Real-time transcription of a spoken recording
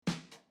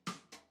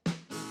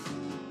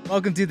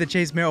Welcome to the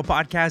Chase Merrill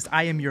Podcast.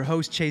 I am your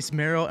host, Chase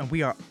Merrill, and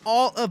we are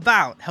all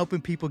about helping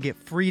people get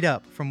freed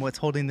up from what's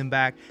holding them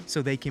back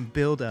so they can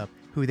build up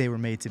who they were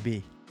made to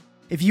be.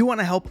 If you want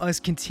to help us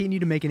continue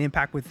to make an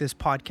impact with this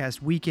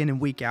podcast week in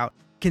and week out,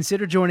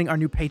 consider joining our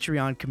new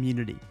Patreon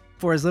community.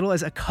 For as little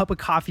as a cup of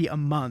coffee a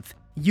month,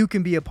 you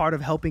can be a part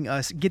of helping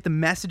us get the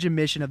message and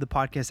mission of the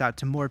podcast out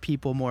to more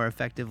people more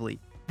effectively.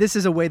 This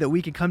is a way that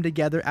we can come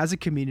together as a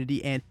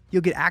community, and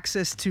you'll get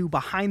access to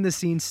behind the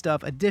scenes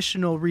stuff,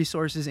 additional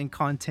resources and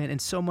content,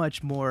 and so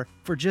much more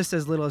for just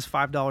as little as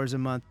 $5 a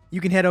month. You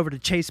can head over to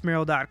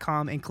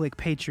chasemerrill.com and click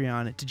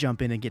Patreon to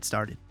jump in and get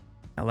started.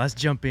 Now let's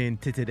jump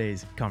into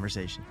today's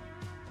conversation.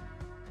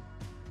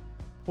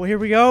 Well, here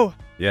we go.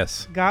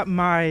 Yes. Got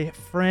my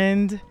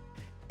friend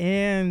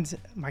and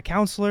my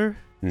counselor,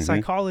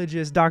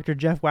 psychologist, Dr.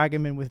 Jeff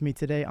Wagaman, with me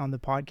today on the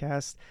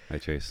podcast. Hi,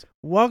 Chase.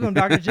 Welcome,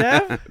 Dr.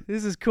 Jeff.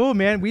 This is cool,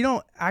 man. We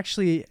don't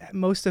actually,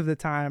 most of the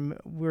time,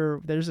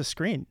 there's a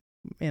screen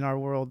in our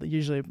world,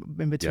 usually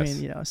in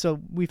between, Yes.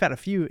 So we've had a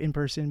few in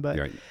person, but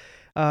Right.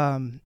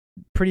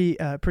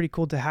 pretty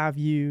cool to have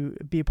you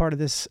be a part of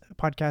this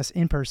podcast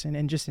in person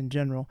and just in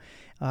general.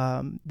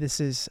 This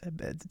is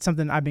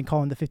something I've been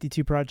calling the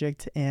 52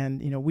 Project,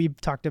 and we've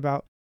talked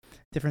about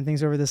different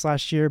things over this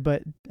last year,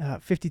 but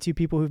 52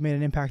 people who've made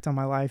an impact on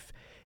my life,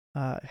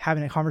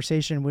 having a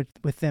conversation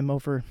with them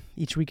over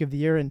each week of the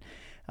year. And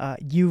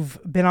you've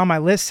been on my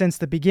list since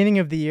the beginning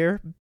of the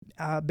year,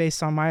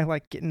 based on my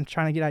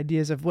trying to get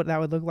ideas of what that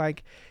would look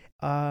like.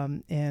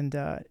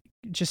 And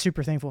just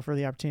super thankful for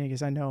the opportunity,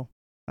 because I know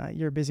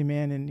you're a busy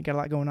man and you got a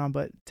lot going on,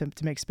 but to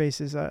make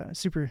space is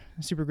super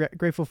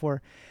grateful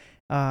for.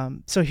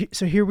 So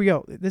here we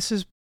go. This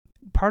is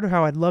part of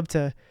how I'd love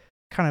to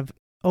kind of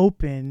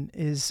open,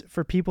 is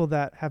for people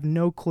that have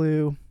no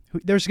clue.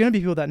 There's going to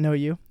be people that know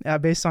you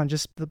based on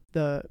just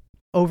the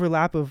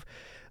overlap of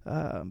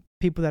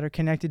people that are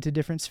connected to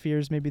different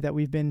spheres, maybe that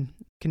we've been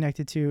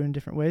connected to in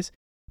different ways.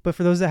 But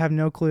for those that have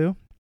no clue,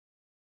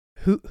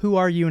 who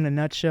are you in a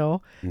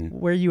nutshell?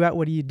 Where are you at?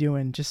 What are you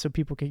doing? Just so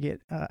people can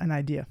get an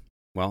idea.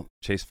 Well,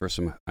 Chase, first,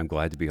 I'm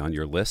glad to be on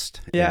your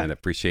list and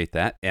appreciate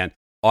that. And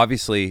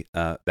obviously,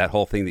 that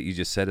whole thing that you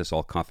just said is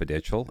all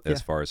confidential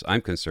as far as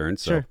I'm concerned.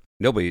 So Sure.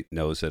 Nobody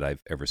knows that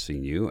I've ever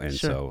seen you. And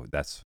Sure. so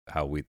that's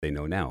how they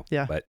know now.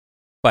 Yeah.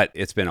 But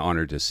it's been an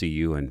honor to see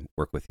you and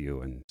work with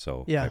you. And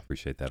so I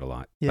appreciate that a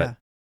lot. Yeah.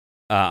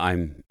 But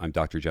I'm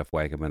Dr. Jeff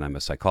Wagaman. I'm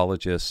a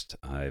psychologist.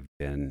 I've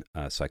been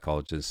a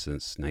psychologist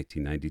since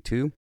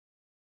 1992.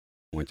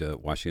 Went to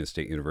Washington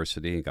State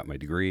University and got my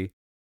degree.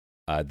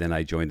 Then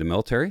I joined the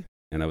military,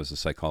 and I was a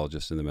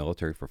psychologist in the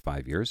military for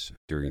 5 years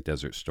during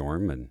Desert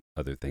Storm and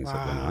other things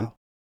that went on.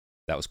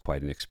 That was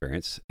quite an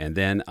experience. And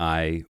then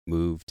I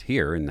moved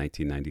here in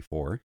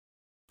 1994,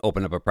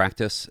 opened up a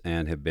practice,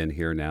 and have been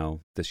here now.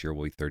 This year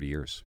will be 30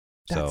 years.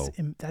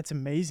 That's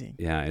amazing.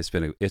 Yeah, it's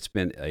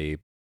been a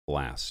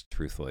blast,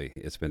 truthfully.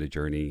 It's been a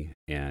journey,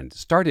 and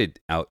started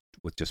out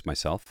with just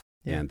myself,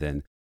 and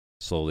then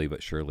slowly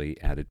but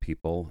surely added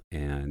people,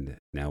 and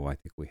now I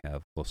think we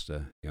have close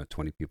to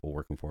 20 people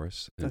working for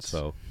us. And That's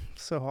so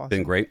awesome. it's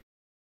been great.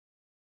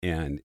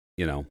 And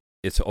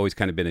it's always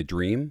kind of been a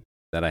dream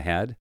that I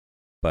had,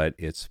 but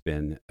it's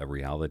been a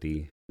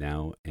reality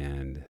now,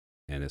 and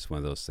it's one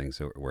of those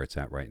things where it's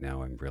at right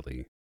now. I'm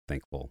really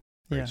thankful,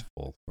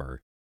 grateful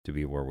to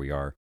be where we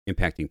are,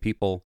 impacting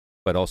people,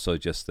 but also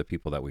just the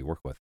people that we work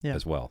with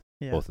as well.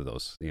 Both of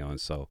those, and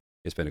so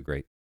it's been a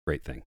great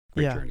thing,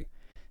 great journey.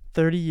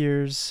 30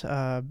 years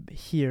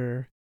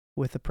here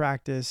with a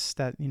practice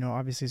that,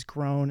 obviously has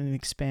grown and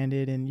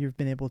expanded, and you've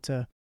been able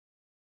to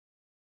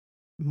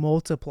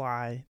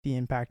multiply the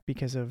impact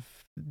because of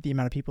the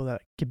amount of people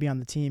that could be on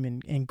the team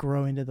and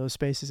grow into those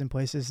spaces and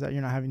places that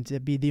you're not having to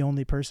be the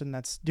only person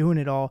that's doing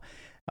it all.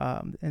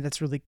 And that's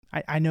really,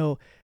 I know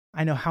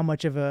how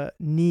much of a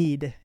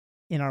need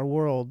in our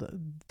world,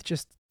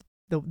 just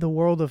the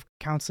world of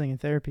counseling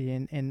and therapy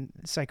and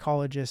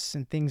psychologists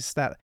and things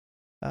that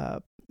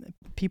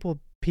people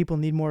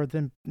need more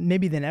than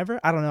ever.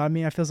 I don't know. I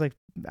mean,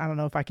 I don't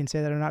know if I can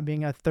say that or not,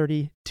 being a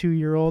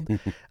 32-year-old,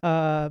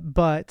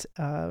 but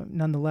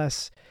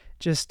nonetheless,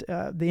 just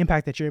the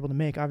impact that you're able to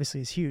make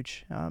obviously is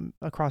huge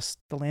across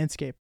the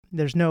landscape.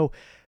 There's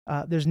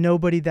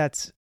nobody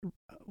that's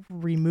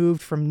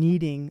removed from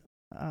needing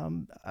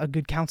a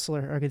good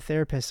counselor or a good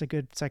therapist, a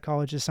good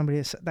psychologist,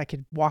 somebody that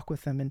could walk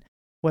with them. And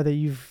whether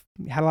you've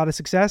had a lot of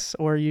success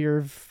or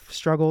you've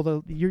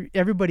struggled,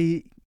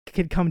 everybody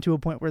could come to a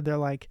point where they're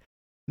like,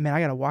 man,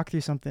 I got to walk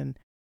through something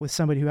with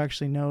somebody who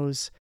actually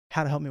knows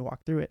how to help me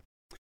walk through it.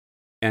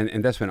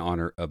 And that's been an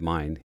honor of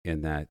mine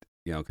in that,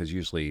 because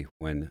usually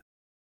when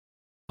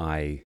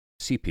I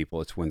see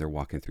people, it's when they're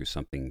walking through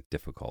something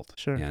difficult.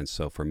 Sure. And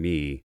so for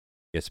me,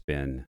 it's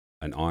been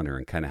an honor,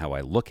 and kind of how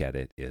I look at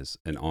it is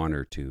an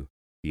honor to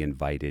be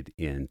invited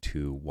in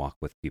to walk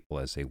with people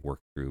as they work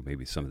through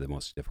maybe some of the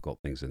most difficult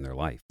things in their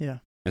life. Yeah.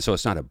 And so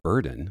it's not a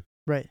burden.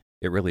 Right.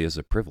 It really is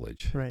a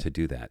privilege Right. to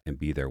do that and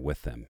be there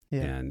with them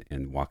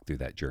and walk through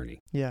that journey.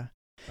 Yeah.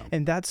 So.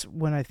 And that's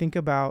when I think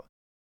about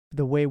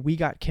the way we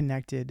got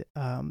connected.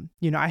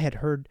 I had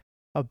heard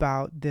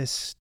about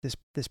this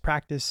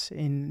practice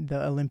in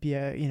the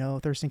Olympia,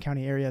 Thurston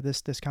County area,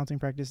 this counseling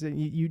practice.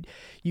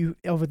 You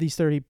over these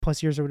 30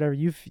 plus years or whatever,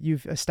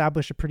 you've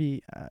established a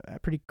pretty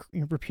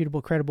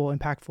reputable, credible,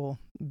 impactful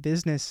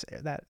business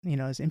that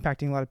is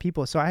impacting a lot of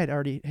people. So I had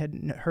already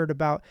heard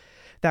about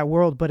that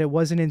world, but it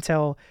wasn't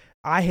until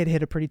I had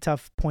hit a pretty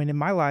tough point in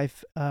my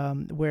life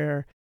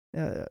where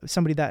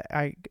somebody that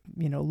I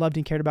loved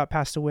and cared about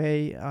passed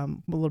away a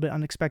little bit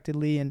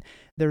unexpectedly, and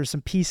there were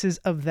some pieces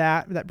of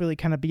that really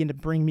kind of began to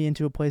bring me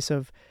into a place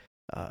of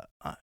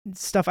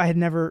stuff I had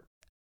never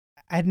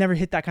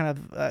hit that kind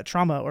of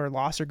trauma or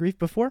loss or grief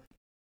before.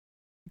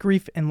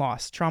 Grief and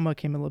loss. Trauma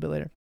came a little bit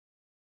later.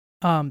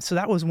 So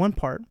that was one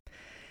part,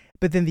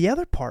 but then the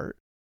other part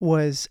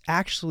was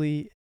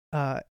actually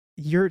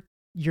your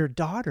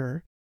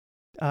daughter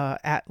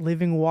at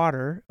Living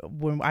Water.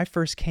 When I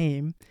first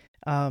came,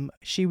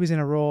 she was in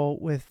a role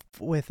with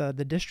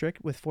the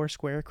district with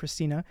Foursquare,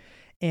 Christina,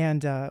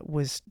 and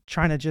was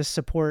trying to just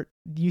support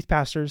youth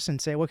pastors and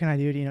say, what can I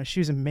do to, she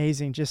was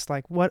amazing. Just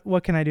like,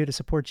 what can I do to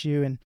support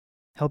you and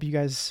help you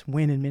guys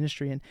win in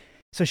ministry? And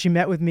so she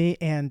met with me,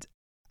 and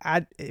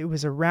it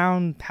was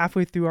around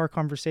halfway through our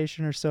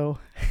conversation or so,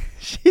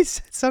 she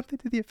said something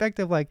to the effect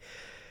of like,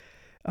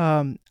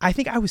 I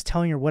think I was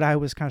telling her what I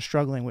was kind of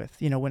struggling with,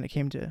 when it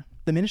came to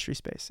the ministry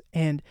space.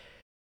 And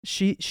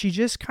she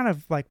just kind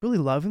of like really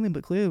lovingly,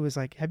 but clearly was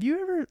like, have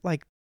you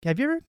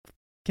ever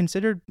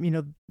considered,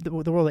 the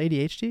world of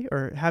ADHD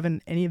or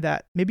having any of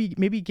that,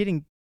 maybe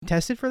getting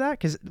tested for that?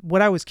 Cause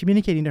what I was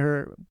communicating to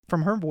her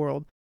from her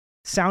world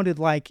sounded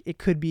like it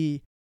could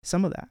be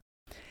some of that,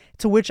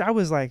 to which I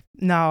was like,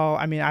 no,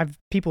 I mean,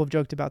 people have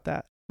joked about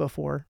that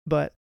before,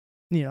 but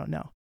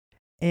no.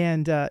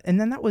 And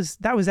then that was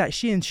that.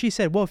 She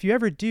said, well, if you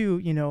ever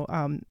do,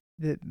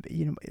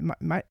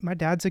 my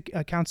dad's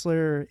a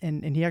counselor,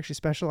 and he actually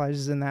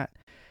specializes in that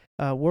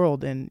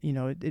world, and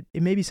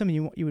it may be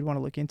something you would want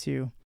to look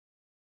into,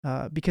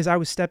 because I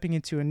was stepping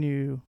into a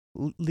new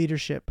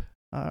leadership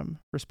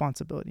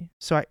responsibility.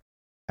 So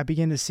I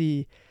began to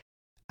see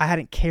I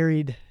hadn't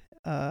carried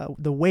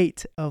the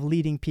weight of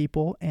leading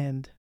people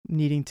and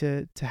needing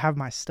to have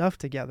my stuff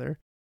together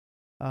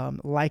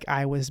like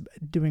I was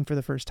doing for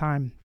the first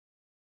time.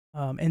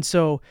 And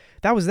so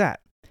that was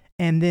that.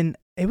 And then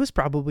it was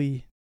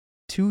probably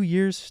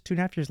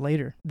 2.5 years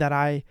later that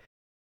I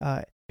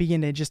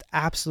began to just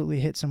absolutely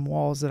hit some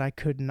walls that I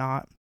couldn't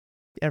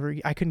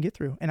get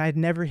through. And I'd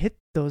never hit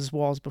those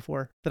walls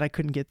before that I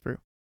couldn't get through.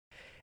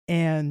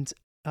 And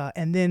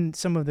then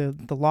some of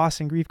the loss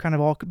and grief kind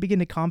of all began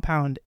to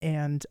compound.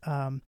 And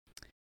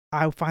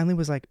I finally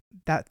was like,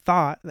 that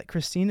thought that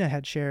Christina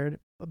had shared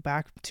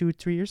back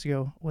 2-3 years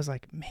ago was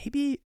like,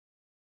 maybe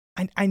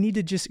I need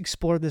to just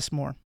explore this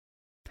more.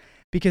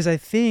 Because I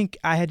think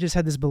I had just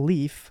had this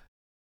belief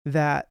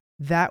that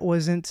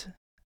wasn't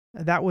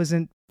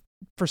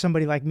for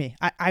somebody like me.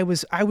 I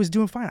was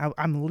doing fine.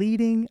 I'm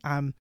leading.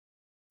 I'm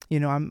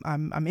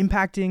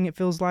impacting. It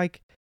feels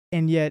like,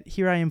 and yet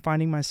here I am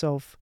finding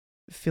myself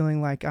feeling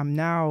like I'm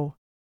now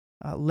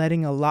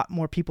letting a lot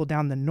more people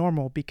down than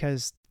normal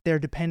because they're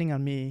depending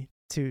on me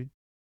to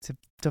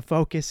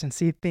focus and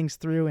see things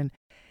through.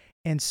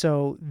 And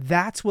so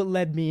that's what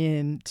led me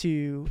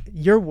into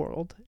your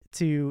world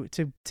to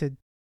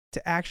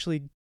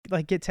actually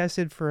like get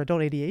tested for adult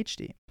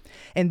ADHD.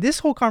 And this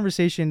whole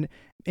conversation,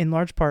 in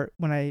large part,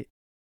 when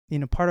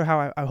part of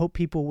how I hope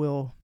people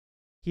will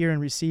hear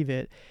and receive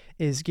it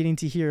is getting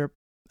to hear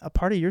a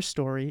part of your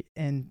story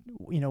and,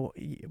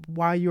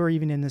 why you're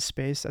even in this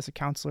space as a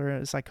counselor,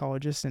 as a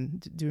psychologist,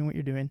 and doing what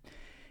you're doing.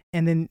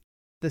 And then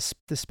the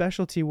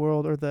specialty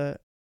world, or I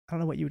don't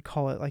know what you would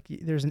call it. Like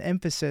there's an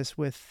emphasis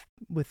with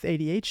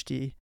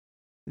ADHD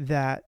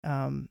that,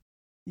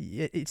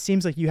 it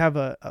seems like you have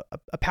a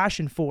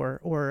passion for,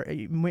 or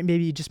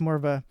maybe just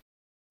more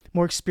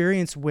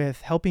experience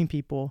with helping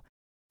people.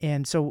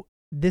 And so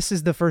this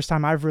is the first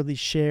time I've really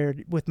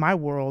shared with my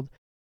world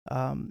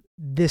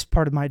this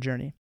part of my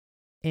journey.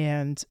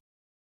 And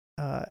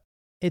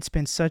it's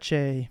been such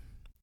a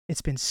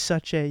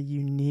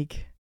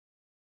unique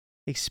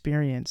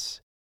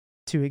experience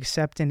to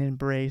accept and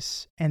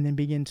embrace, and then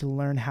begin to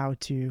learn how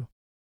to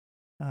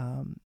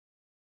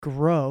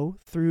grow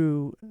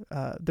through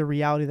the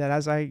reality that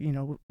as I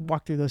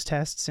walked through those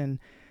tests and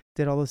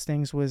did all those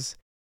things, was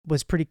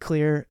pretty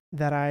clear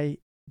that I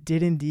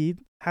did indeed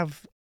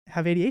have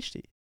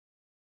ADHD.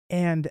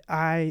 And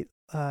I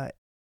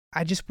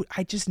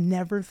just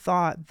never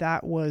thought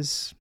that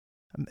was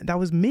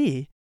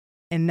me.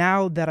 And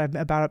now that I'm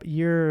about a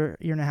year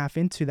and a half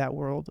into that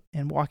world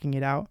and walking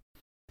it out,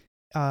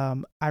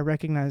 I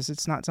recognize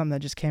it's not something that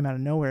just came out of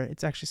nowhere.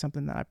 It's actually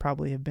something that I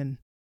probably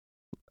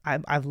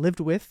I've lived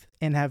with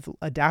and have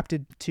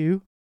adapted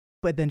to,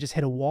 but then just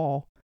hit a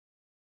wall.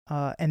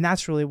 And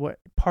that's really what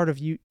part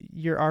of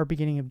our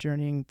beginning of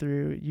journeying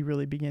through. You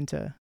really begin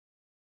to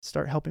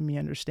start helping me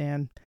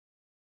understand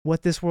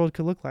what this world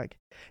could look like.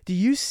 Do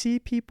you see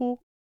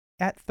people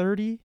at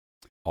 30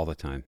 all the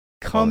time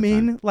come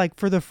in like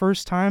for the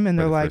first time, and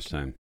they're like, first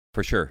time,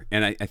 for sure.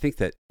 And I think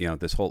that,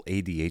 this whole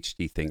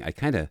ADHD thing,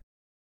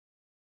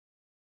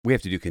 we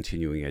have to do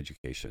continuing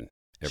education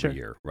every Sure.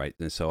 year, right?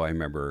 And so I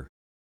remember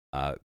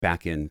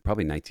back in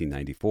probably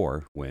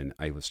 1994 when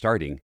I was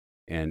starting,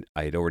 and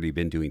I had already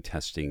been doing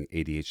testing,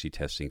 ADHD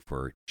testing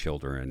for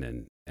children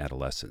and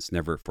adolescents,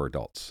 never for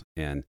adults.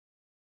 And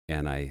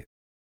I,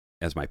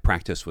 as my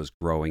practice was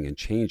growing and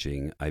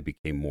changing, I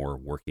became more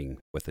working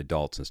with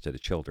adults instead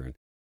of children.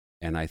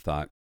 And I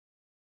thought,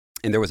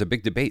 and there was a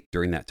big debate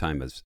during that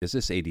time: is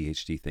this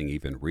ADHD thing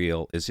even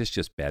real? Is this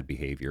just bad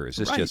behavior? Is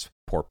this Right. just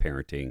poor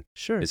parenting?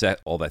 Sure. Is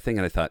that all that thing?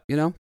 And I thought,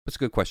 that's a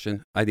good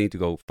question. I need to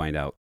go find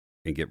out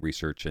and get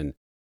research and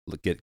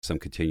get some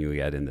continuing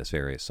ed in this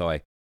area. So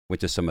I went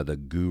to some of the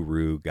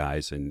guru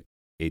guys in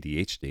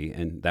ADHD,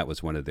 and that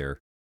was one of their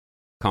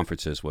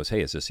conferences was,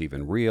 hey, is this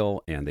even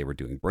real? And they were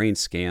doing brain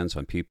scans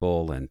on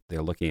people, and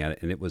they're looking at it,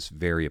 and it was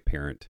very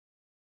apparent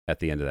at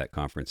the end of that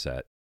conference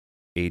that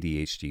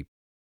ADHD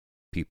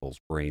people's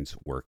brains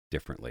work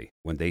differently.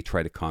 When they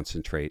try to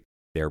concentrate,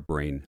 their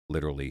brain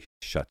literally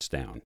shuts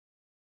down.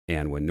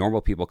 And when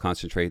normal people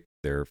concentrate,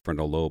 their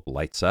frontal lobe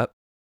lights up.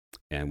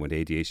 And when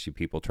ADHD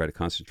people try to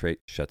concentrate,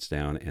 shuts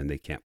down, and they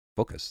can't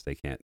focus. They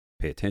can't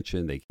pay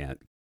attention. They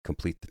can't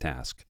complete the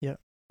task. Yeah.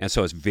 And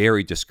so it's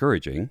very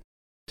discouraging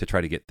to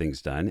try to get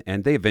things done.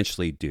 And they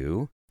eventually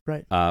do.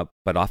 Right.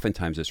 But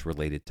oftentimes it's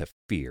related to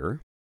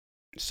fear.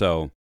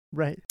 So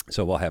Right.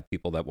 we'll have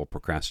people that will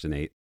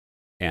procrastinate,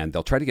 and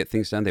they'll try to get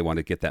things done. They want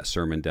to get that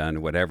sermon done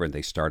or whatever, and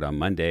they start on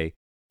Monday,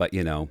 but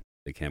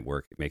they can't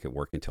make it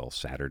work until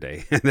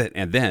Saturday.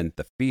 And then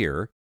the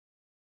fear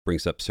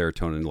brings up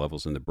serotonin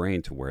levels in the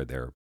brain to where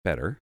they're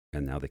better,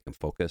 and now they can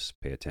focus,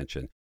 pay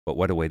attention. But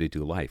what a way to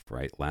do life,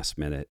 right? Last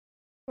minute,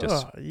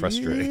 just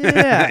frustrating.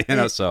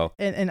 Yeah. So.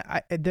 And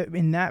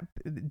in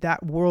that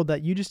world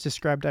that you just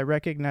described, I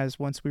recognized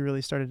once we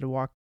really started to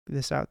walk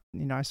this out,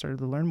 I started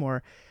to learn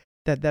more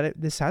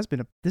this has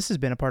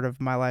been a part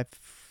of my life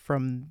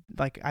from,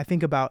 like, I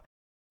think about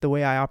the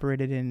way I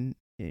operated in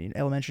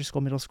elementary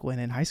school, middle school,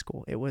 and in high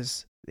school. It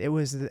was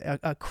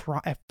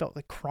I felt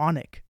like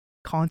chronic,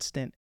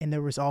 constant, and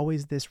there was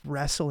always this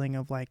wrestling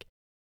of like,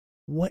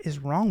 what is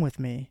wrong with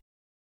me?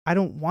 I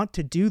don't want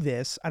to do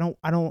this. I don't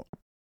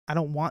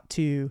want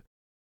to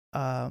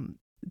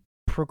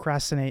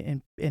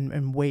procrastinate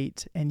and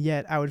wait. And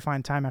yet I would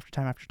find time after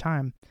time after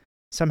time,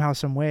 somehow,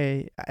 some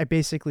way, I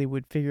basically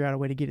would figure out a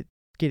way to get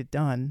it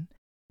done.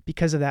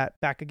 Because of that,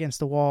 back against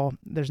the wall,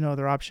 there's no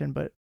other option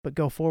but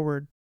go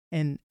forward.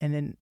 And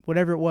then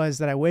whatever it was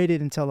that I waited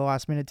until the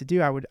last minute to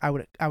do, I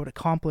would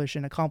accomplish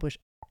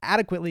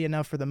adequately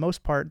enough for the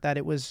most part that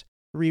it was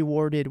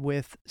rewarded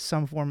with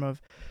some form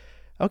of,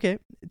 okay,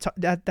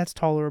 that's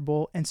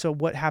tolerable. And so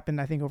what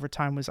happened, I think, over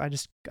time was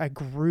I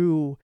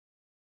grew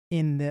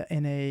in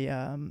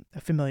a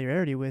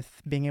familiarity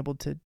with being able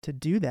to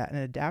do that and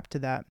adapt to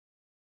that.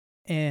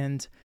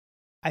 And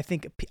I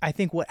think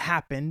what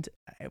happened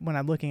when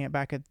I'm looking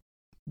back at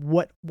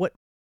what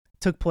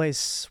took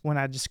place when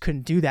I just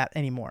couldn't do that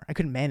anymore. I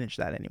couldn't manage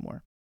that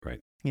anymore. Right.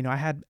 I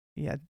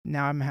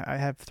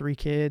have 3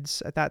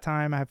 kids at that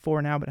time. I have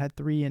 4 now, but I had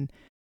 3, and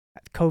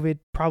COVID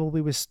probably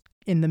was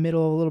in the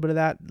middle of a little bit of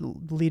that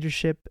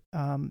leadership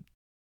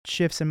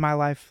shifts in my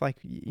life. Like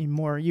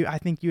I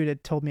think you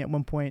had told me at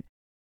one point,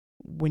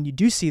 when you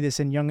do see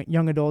this in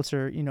young adults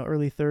or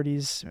early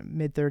 30s,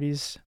 mid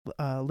 30s,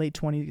 late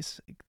 20s,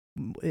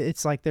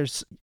 it's like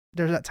there's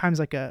at times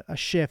like a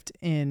shift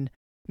in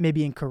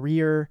maybe in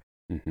career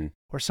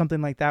or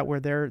something like that, where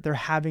they're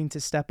having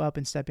to step up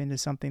and step into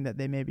something that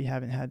they maybe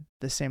haven't had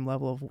the same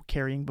level of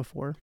carrying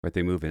before. Right.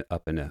 They move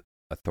up in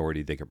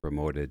authority, they get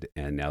promoted,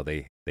 and now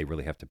they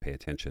really have to pay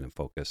attention and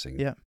focus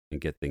and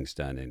get things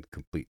done and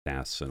complete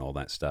tasks and all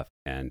that stuff.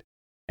 And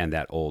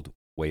that old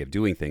way of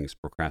doing things,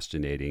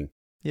 procrastinating,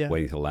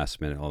 waiting till the last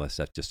minute, all that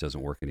stuff just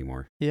doesn't work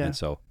anymore. Yeah. And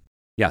so,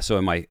 so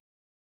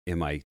in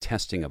my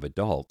testing of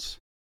adults,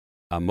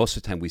 most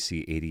of the time we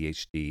see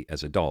ADHD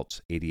as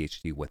adults,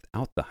 ADHD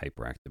without the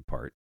hyperactive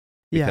part,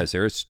 because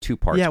there's 2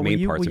 parts,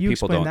 main parts, and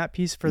people don't that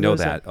piece for know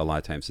that a lot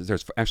of times.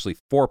 There's actually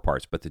 4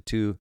 parts, but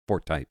 4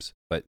 types.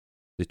 But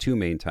the 2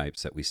 main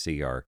types that we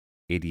see are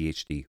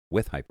ADHD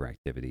with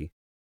hyperactivity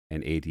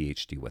and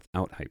ADHD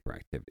without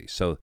hyperactivity.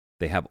 So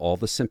they have all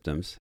the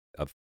symptoms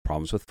of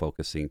problems with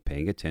focusing,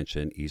 paying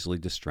attention, easily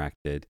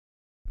distracted,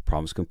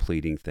 problems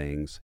completing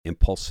things,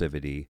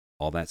 impulsivity,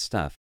 all that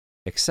stuff,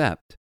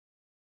 except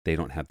they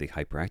don't have the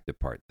hyperactive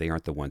part. They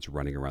aren't the ones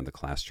running around the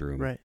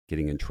classroom,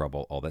 getting in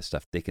trouble, all that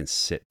stuff. They can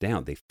sit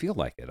down. They feel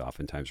like it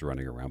oftentimes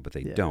running around, but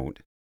they don't.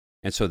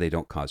 And so they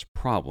don't cause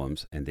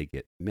problems, and they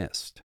get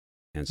missed.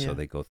 And so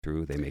they go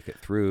through, they make it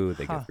through,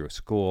 they get through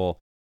school.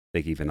 They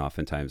even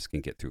oftentimes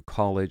can get through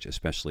college,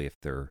 especially if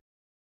they're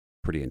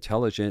pretty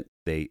intelligent.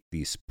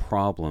 These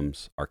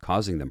problems are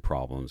causing them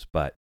problems,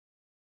 but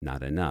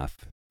not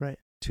enough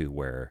to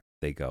where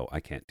they go, I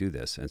can't do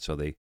this. And so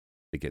they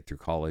get through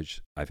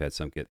college. I've had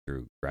some get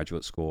through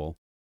graduate school.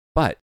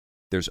 But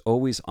there's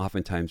always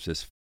oftentimes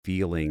this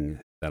feeling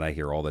that I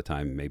hear all the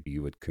time, maybe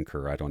you would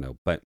concur, I don't know,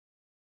 but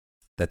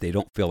that they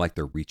don't feel like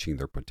they're reaching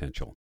their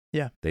potential.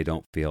 Yeah. They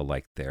don't feel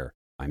like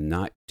I'm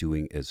not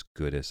doing as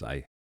good as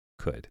I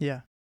could.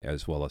 Yeah.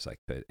 as well as I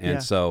could. Yeah.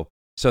 And so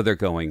they're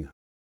going,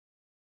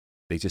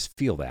 they just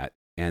feel that.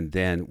 And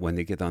then when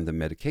they get on the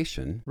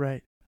medication,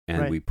 Right. and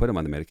Right. we put them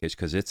on the medication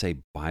because it's a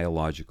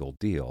biological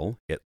deal.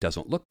 It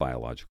doesn't look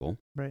biological,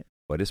 Right.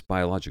 but it's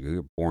biological.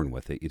 You're born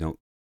with it. You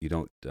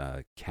don't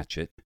catch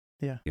it.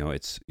 Yeah. You know,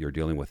 you're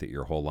dealing with it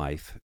your whole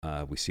life.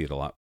 We see it a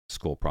lot,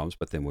 school problems,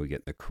 but then when we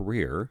get in the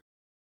career,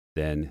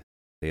 then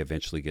they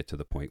eventually get to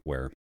the point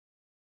where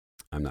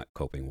I'm not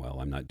coping well,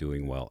 I'm not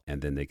doing well,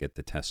 and then they get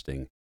the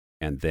testing,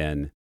 and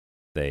then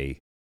they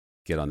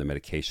get on the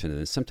medication, and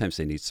then sometimes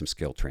they need some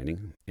skill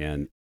training.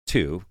 And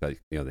two,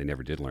 you know, they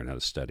never did learn how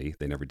to study.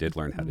 They never did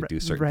learn how to do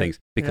certain things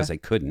because they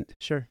couldn't.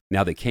 Sure.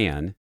 Now they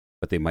can,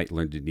 but they might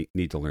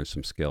need to learn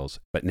some skills.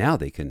 But now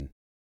they can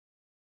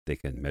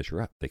measure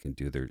up. They can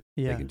do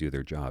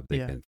their job. They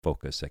can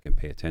focus. They can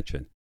pay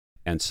attention.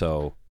 And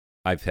so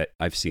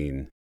I've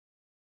seen,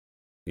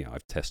 you know,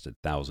 I've tested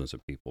thousands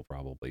of people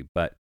probably,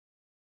 but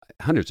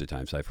hundreds of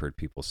times I've heard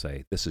people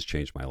say, this has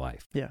changed my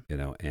life. Yeah. You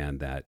know, and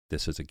that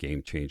this is a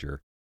game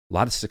changer. A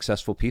lot of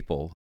successful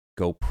people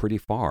go pretty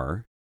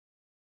far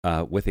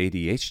with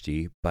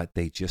ADHD, but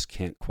they just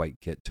can't quite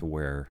get to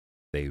where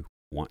they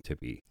want to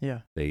be.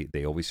 Yeah.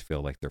 They always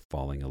feel like they're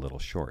falling a little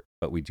short.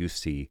 But we do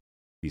see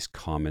these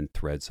common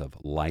threads of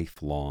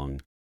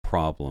lifelong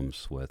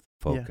problems with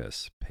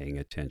focus, paying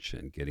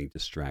attention, getting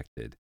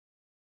distracted,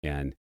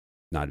 and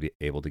not be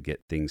able to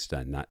get things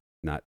done,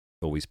 not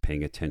always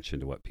paying attention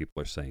to what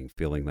people are saying,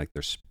 feeling like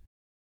they're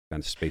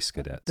kind of space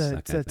cadets.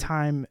 Not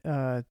time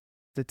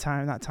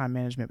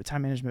management,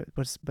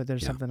 but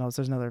there's something else.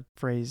 There's another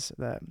phrase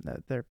that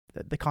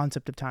the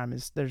concept of time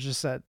is, there's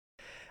just that,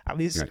 at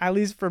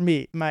least for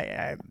me,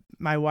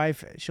 my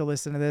wife, she'll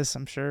listen to this.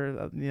 I'm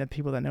sure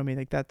people that know me,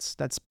 like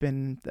that's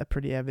been a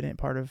pretty evident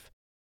part of,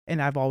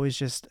 and I've always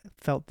just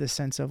felt this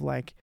sense of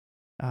like,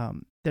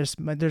 there's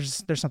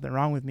something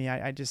wrong with me.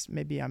 I just,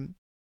 maybe I'm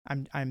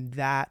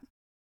that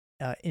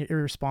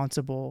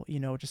irresponsible,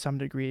 to some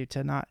degree,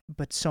 to not,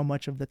 but so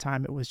much of the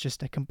time it was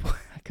just a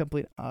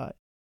complete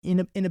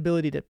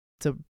inability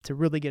to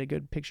really get a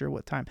good picture of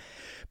what time.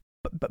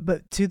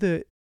 But to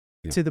the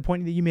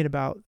point that you made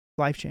about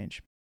life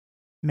change,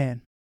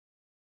 man,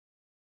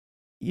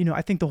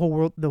 I think the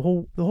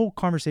whole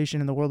conversation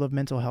in the world of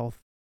mental health,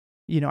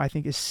 I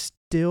think is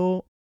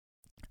still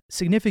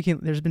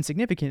significant. There's been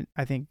significant,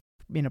 I think,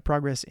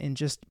 progress in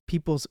just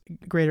people's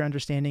greater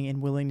understanding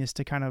and willingness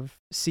to kind of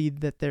see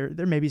that there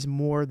maybe is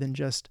more than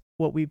just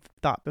what we've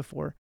thought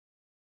before.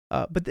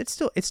 But it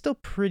still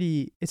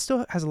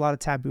has a lot of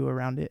taboo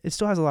around it. It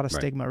still has a lot of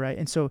stigma, right?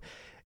 And so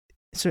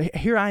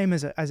here I am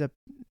as a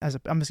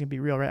I'm just gonna be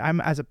real, right? I'm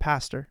as a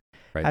pastor.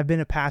 Right. I've been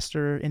a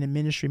pastor in a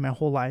ministry my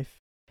whole life,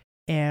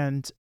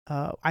 and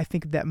I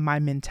think that my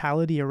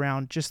mentality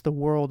around just the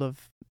world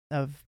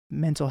of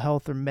mental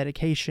health or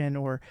medication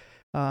or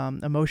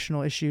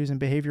emotional issues and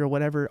behavior or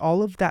whatever,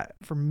 all of that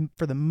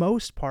for the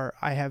most part,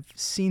 I have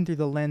seen through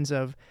the lens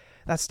of,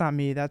 that's not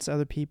me, that's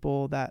other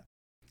people that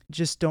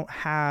just don't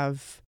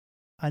have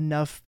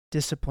enough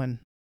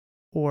discipline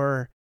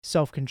or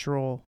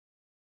self-control.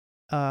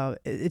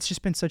 It's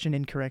just been such an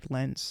incorrect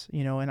lens,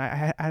 and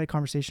I had a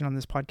conversation on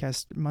this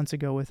podcast months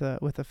ago with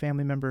a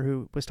family member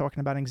who was talking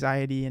about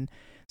anxiety and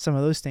some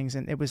of those things.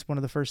 And it was one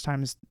of the first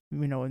times,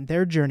 in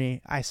their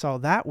journey, I saw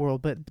that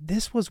world. But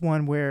this was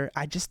one where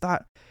I just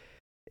thought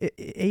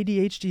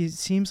ADHD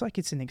seems like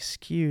it's an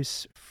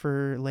excuse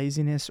for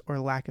laziness or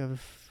lack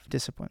of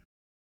discipline.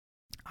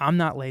 I'm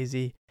not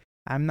lazy.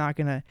 I'm not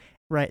gonna,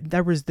 right.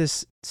 There was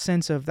this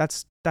sense of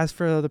that's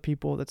for other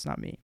people. That's not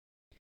me.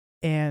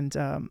 And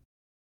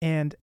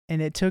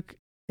it took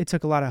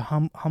a lot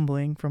of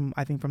humbling from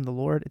the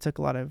Lord. It took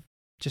a lot of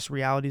just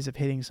realities of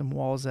hitting some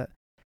walls that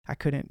I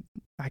couldn't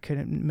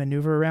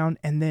maneuver around.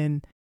 And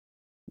then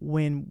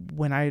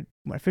when I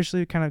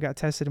officially kind of got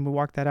tested and we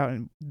walked that out,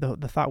 and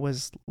the thought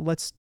was,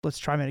 let's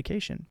try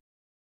medication.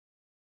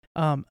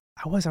 I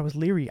was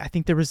leery. I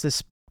think there was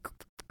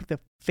the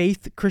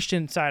faith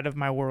Christian side of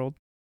my world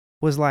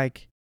was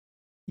like,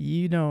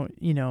 you don't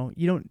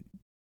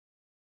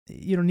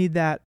need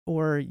that,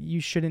 or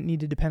you shouldn't need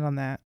to depend on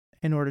that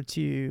in order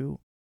to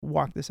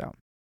walk this out.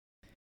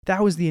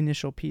 That was the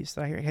initial piece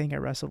that I think I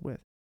wrestled with.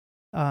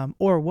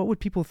 Or what would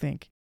people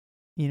think?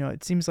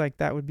 It seems like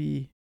that would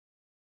be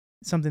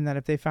something that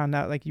if they found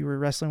out like you were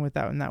wrestling with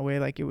that in that way,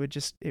 like it would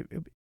just, it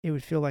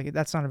would feel like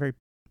that's not a very,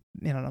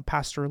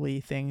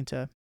 pastorally thing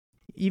to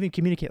even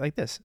communicate like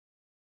this.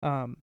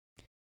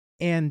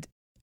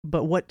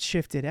 But what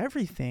shifted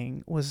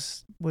everything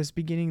was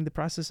beginning the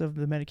process of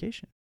the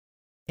medication.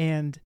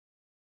 And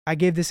I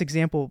gave this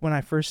example when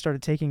I first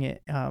started taking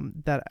it,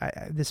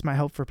 this might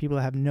help for people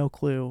that have no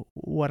clue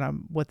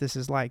what this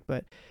is like.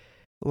 But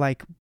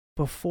like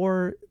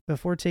before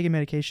taking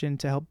medication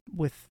to help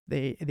with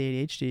the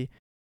ADHD,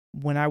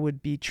 when I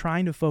would be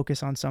trying to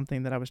focus on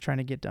something that I was trying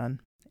to get done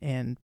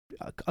and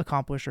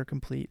accomplish or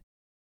complete,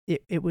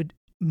 it would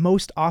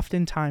most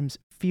oftentimes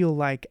feel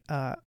like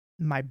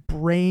my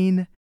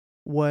brain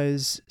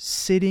was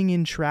sitting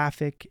in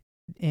traffic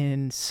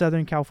in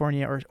Southern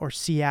California or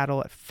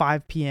Seattle at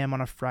 5 p.m.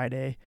 on a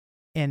Friday,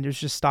 and there's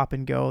just stop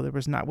and go. There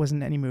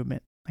wasn't any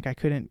movement. Like I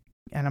couldn't,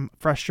 and I'm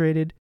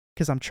frustrated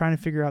because I'm trying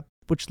to figure out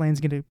which lane's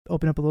going to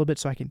open up a little bit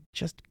so I can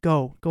just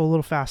go a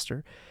little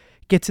faster,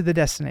 get to the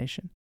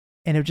destination.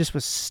 And it just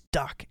was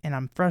stuck, and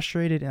I'm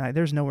frustrated, and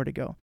there's nowhere to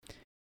go.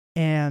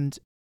 And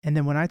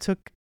then when I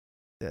took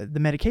the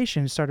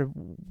medication and started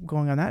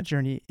going on that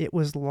journey, it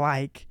was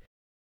like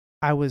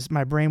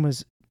my brain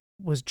was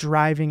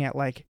driving at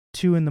like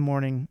 2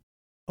 a.m,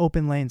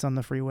 open lanes on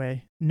the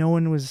freeway. No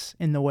one was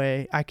in the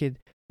way. I could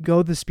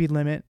go the speed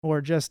limit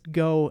or just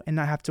go and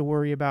not have to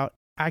worry about,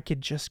 I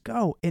could just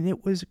go. And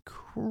it was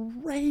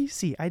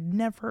crazy. I'd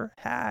never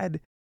had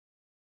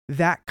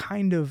that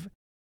kind of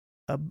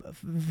a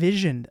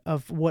vision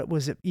of what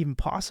was even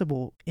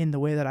possible in the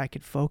way that I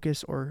could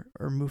focus or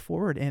move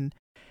forward. And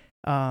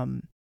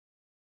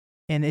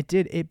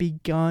it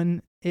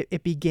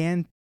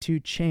began to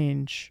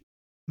change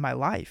my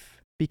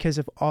life because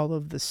of all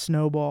of the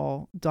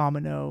snowball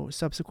domino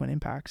subsequent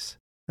impacts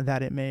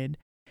that it made.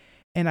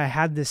 And I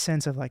had this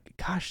sense of like,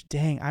 gosh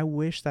dang, I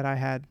wish that I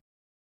had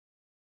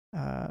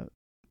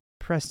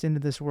pressed into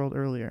this world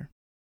earlier.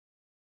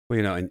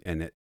 Well,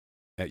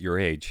 at your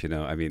age,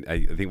 I mean,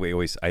 I think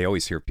I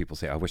always hear people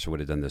say, I wish I would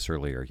have done this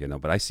earlier,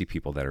 but I see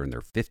people that are in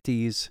their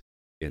 50s,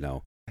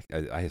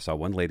 I saw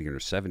one lady in her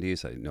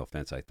 70s. No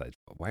offense. I thought,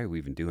 why are we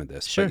even doing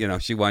this? Sure.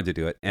 But, she wanted to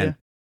do it. And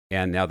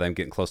now that I'm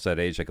getting close to that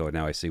age, I go,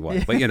 now I see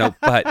why.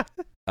 But,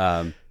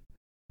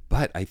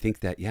 but I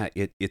think that,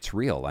 it's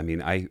real. I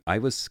mean, I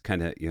was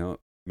kind of,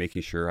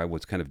 making sure I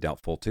was kind of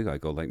doubtful too. I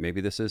go like, maybe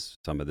this is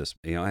some of this,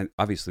 and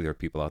obviously there are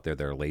people out there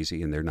that are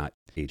lazy and they're not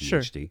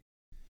ADHD. Sure.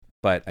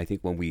 But I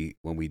think when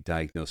we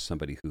diagnose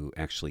somebody who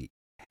actually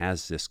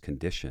has this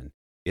condition,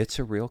 it's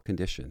a real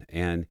condition,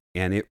 and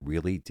it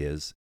really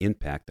does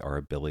impact our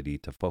ability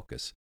to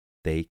focus.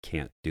 They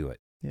can't do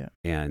it. Yeah.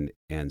 And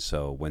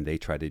so when they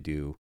try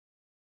to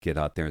get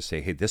out there and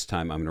say, hey, this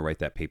time I'm going to write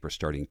that paper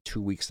starting 2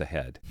 weeks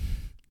ahead,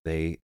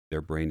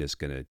 their brain is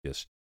going to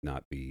just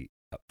not be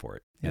up for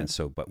it. Yeah. And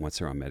so, but once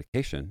they're on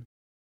medication,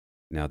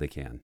 now they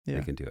can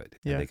do it.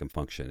 Yeah. And they can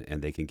function,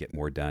 and they can get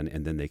more done,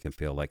 and then they can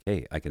feel like,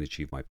 hey, I can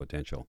achieve my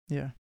potential.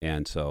 Yeah.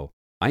 And so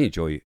I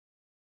enjoy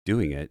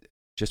doing it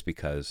just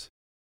because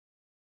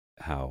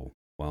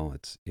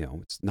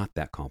it's not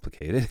that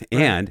complicated,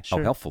 right. And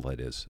how helpful it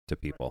is to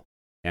people.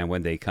 And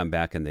when they come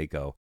back and they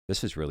go,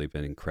 this has really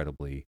been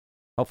incredibly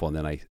helpful. And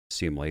then I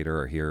see them later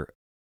or hear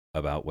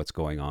about what's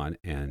going on,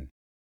 and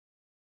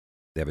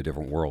they have a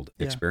different world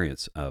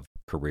experience of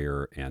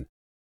career, and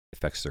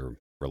affects their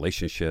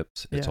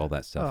relationships. It's all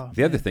that stuff.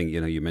 The other thing,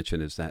 you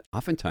mentioned is that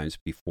oftentimes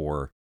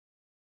before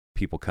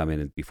people come in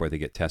and before they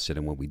get tested,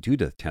 and when we do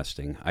the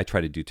testing, I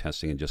try to do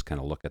testing and just kind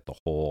of look at the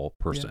whole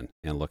person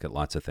and look at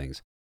lots of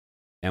things.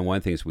 And one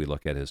of the things we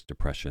look at is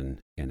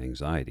depression and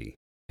anxiety.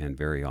 And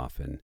very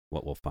often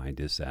what we'll find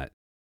is that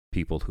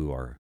people who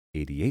are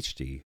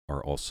ADHD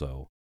are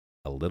also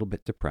a little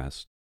bit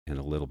depressed and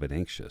a little bit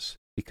anxious,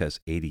 because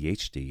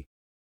ADHD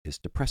is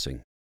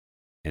depressing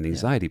and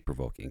anxiety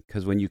provoking,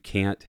 because when you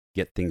can't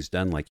get things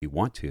done like you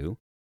want to,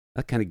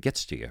 that kind of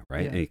gets to you,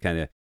 right?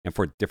 And and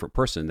for a different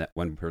person, that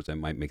one person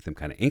might make them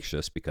kind of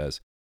anxious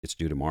because it's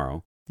due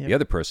tomorrow. Yep. The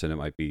other person, it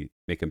might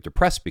make them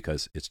depressed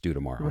because it's due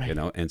tomorrow, right.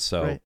 And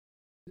so,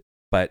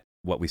 but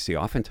what we see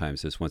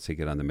oftentimes is once they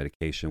get on the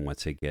medication,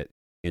 once they get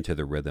into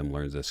the rhythm,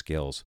 learn the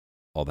skills,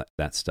 all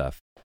that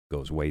stuff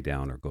goes way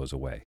down or goes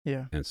away.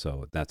 Yeah. And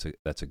so that's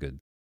a good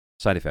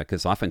side effect,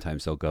 because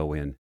oftentimes they'll go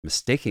in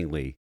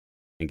mistakenly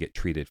and get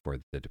treated for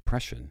the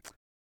depression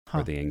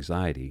or the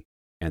anxiety,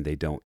 and they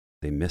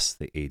miss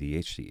the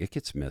ADHD. It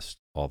gets missed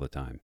all the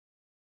time.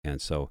 And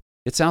so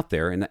it's out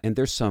there, and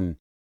there's some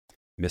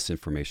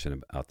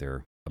misinformation out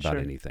there about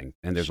anything.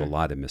 And there's a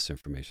lot of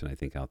misinformation, I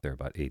think, out there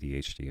about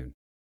ADHD, and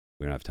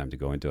we don't have time to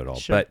go into it all.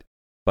 Sure.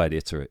 But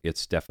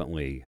it's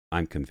definitely,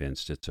 I'm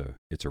convinced it's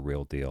a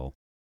real deal.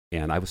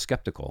 And I was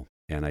skeptical,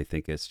 and I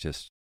think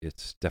it's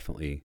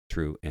definitely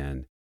true.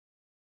 And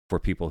for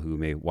people who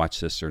may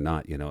watch this or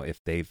not,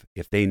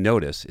 if they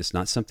notice, it's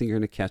not something you're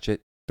going to catch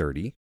at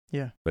 30.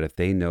 Yeah. But if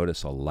they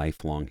notice a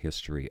lifelong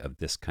history of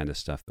this kind of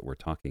stuff that we're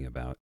talking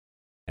about,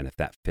 and if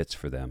that fits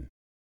for them,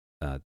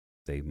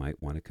 they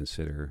might want to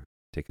consider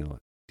taking a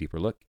deeper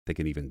look. They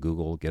can even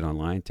Google, get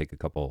online, take a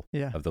couple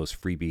of those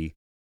freebie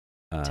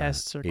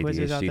tests or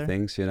quizzes out there,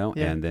 things,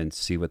 and then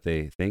see what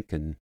they think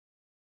and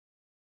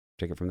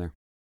take it from there.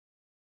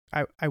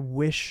 I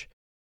wish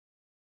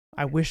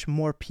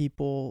more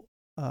people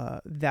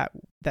that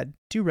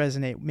do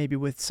resonate maybe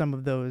with some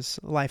of those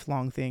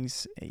lifelong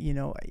things.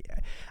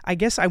 I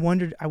guess I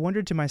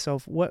wondered to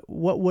myself, what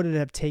would it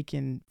have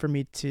taken for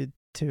me to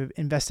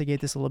investigate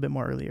this a little bit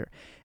more earlier,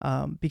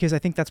 because I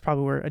think that's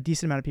probably where a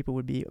decent amount of people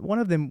would be. One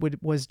of them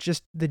was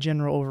just the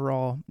general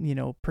overall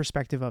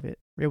perspective of it.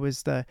 It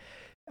was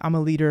I'm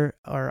a leader,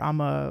 or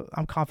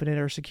I'm confident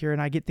or secure,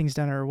 and I get things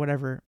done or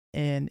whatever,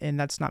 and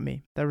that's not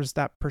me. There was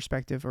that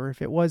perspective, or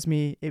if it was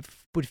me, it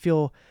would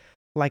feel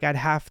like I'd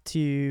have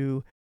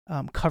to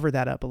cover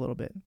that up a little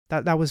bit.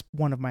 That was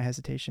one of my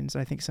hesitations.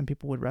 I think some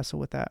people would wrestle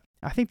with that.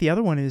 I think the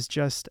other one is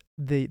just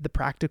the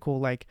practical,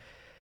 like,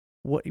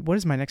 what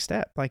is my next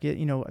step? Like,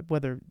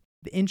 whether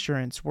the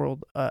insurance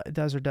world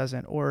does or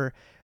doesn't, or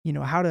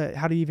how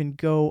to even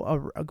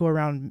go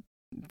around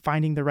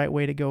finding the right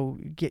way to go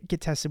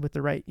get tested with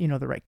the right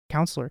the right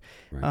counselor.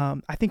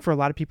 Right. I think for a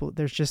lot of people,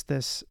 there's just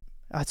this.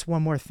 That's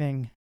one more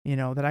thing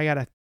that I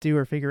gotta do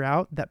or figure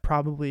out that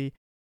probably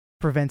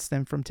prevents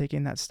them from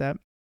taking that step.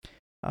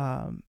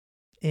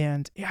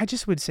 And I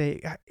just would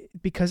say,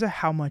 because of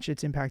how much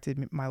it's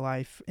impacted my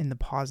life in the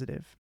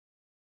positive.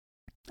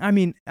 I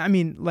mean,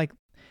 like,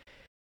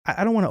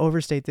 I don't want to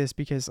overstate this,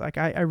 because like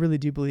I really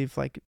do believe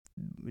like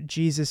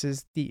Jesus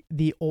is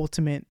the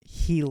ultimate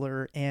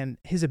healer, and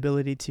his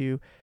ability to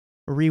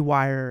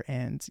rewire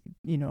and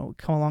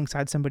come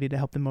alongside somebody to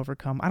help them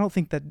overcome. I don't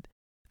think that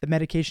the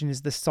medication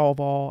is the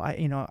solve all.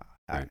 Right.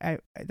 I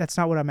that's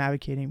not what I'm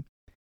advocating.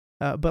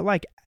 But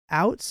like,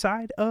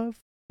 outside of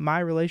my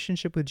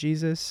relationship with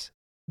Jesus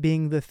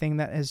being the thing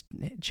that has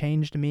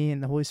changed me,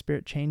 and the Holy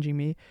Spirit changing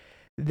me,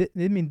 I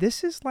mean,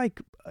 this is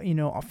like,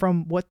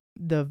 from what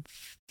the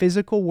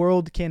physical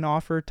world can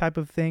offer type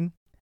of thing.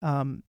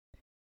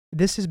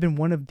 This has been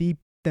one of the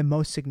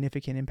most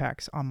significant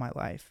impacts on my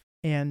life.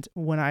 And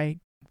when I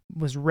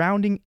was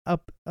rounding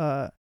up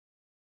the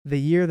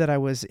year that I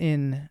was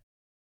in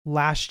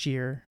last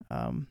year,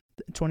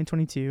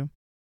 2022,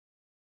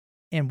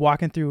 and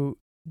walking through,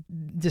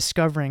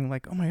 discovering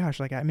like, oh my gosh,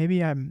 like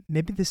maybe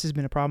this has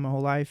been a problem my whole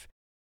life.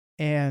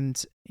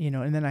 And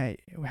and then I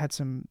had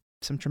some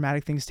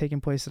traumatic things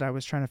taking place that I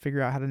was trying to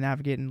figure out how to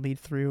navigate and lead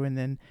through, and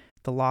then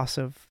the loss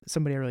of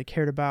somebody I really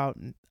cared about,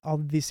 and all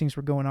of these things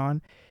were going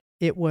on.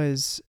 It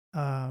was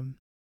like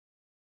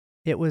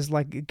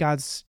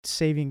God's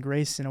saving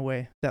grace in a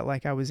way, that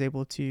like I was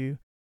able to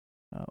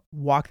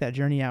walk that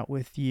journey out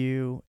with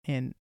you,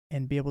 and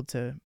be able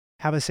to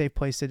have a safe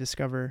place to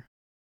discover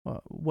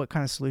what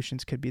kind of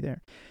solutions could be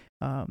there.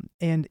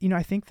 And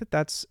I think that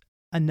that's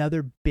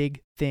another big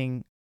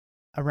thing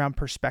around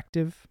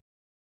perspective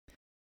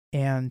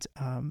and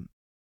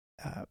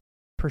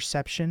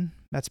perception.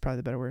 That's probably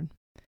the better word.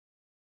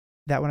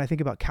 That when I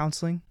think about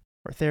counseling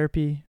or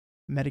therapy,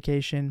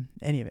 medication,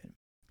 any of it,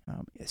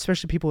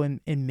 especially people in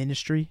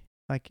ministry,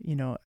 like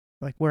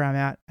like where I'm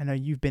at, I know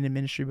you've been in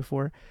ministry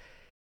before,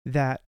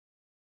 that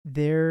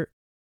there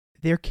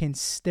can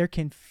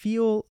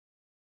feel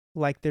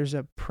like there's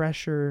a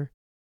pressure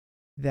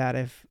that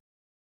if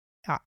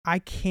I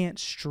can't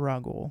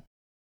struggle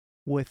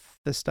with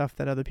the stuff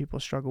that other people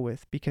struggle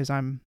with, because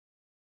I'm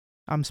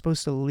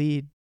supposed to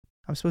lead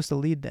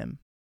them.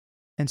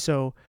 And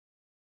so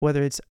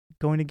whether it's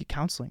going to get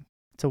counseling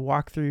to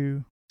walk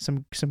through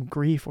some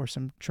grief or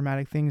some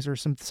traumatic things, or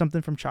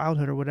something from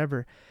childhood or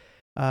whatever,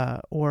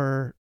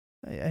 or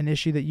an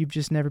issue that you've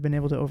just never been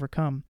able to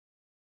overcome,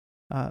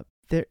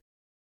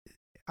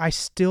 I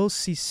still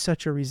see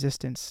such a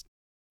resistance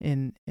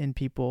in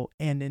people,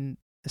 and in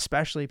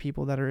especially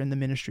people that are in the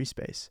ministry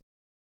space,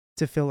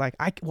 to feel like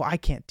I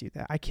can't do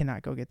that. I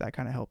cannot go get that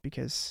kind of help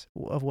because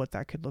of what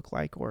that could look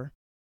like, or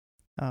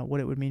what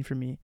it would mean for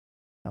me.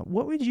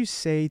 What would you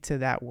say to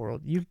that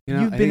world? You've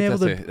been able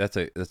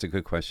to. That's a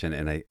good question,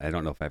 and I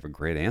don't know if I have a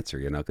great answer.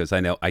 Because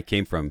I know I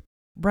came from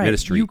right.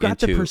 ministry You got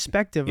the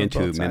perspective into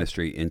of both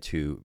ministry sides.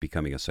 into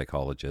becoming a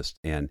psychologist,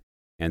 and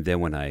then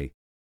when I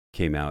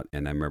came out,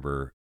 and I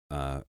remember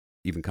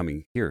even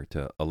coming here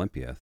to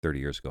Olympia 30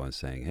 years ago and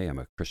saying, "Hey, I'm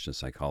a Christian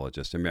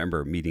psychologist." I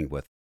remember meeting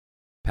with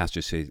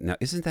pastors saying, "Now,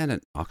 isn't that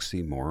an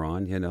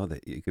oxymoron?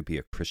 That you could be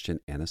a Christian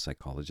and a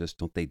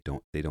psychologist? They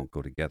don't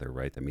go together,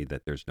 right? I mean,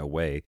 that there's no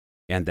way."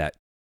 And that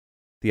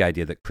the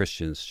idea that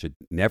Christians should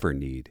never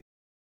need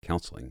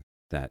counseling,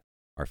 that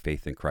our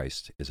faith in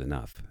Christ is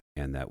enough,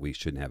 and that we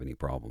shouldn't have any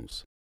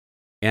problems.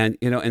 And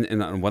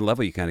and on one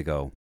level, you kind of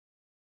go,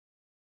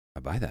 "I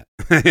buy that,"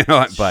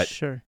 but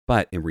sure.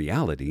 But in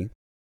reality,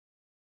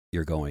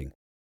 you're going,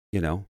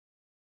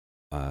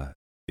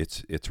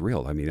 it's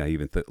real. I mean, I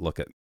even look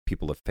at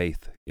people of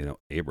faith,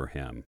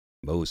 Abraham,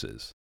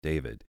 Moses,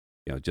 David,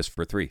 just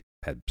for three,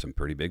 had some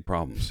pretty big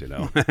problems,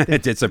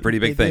 did some pretty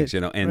big things,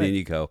 and right. Then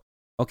you go,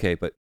 okay,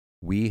 but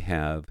we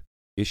have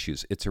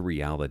issues. It's a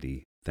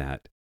reality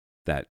that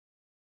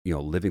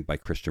living by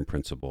Christian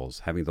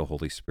principles, having the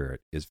Holy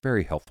Spirit is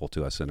very helpful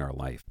to us in our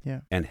life,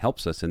 Yeah. and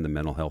helps us in the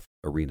mental health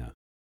arena.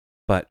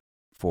 But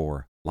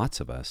for lots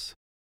of us,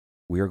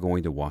 we are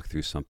going to walk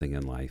through something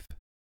in life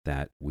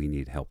that we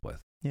need help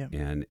with. Yeah.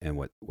 And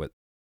what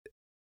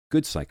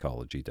good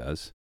psychology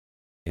does,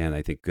 and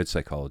I think good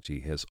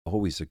psychology has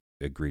always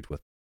agreed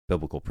with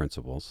biblical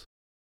principles,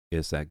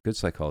 is that good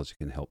psychology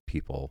can help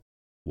people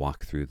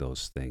walk through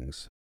those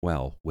things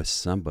well with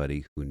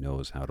somebody who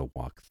knows how to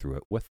walk through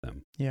it with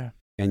them. Yeah.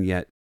 And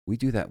yet we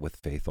do that with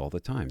faith all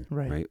the time,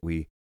 right?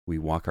 We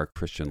walk our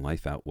Christian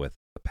life out with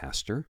a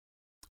pastor,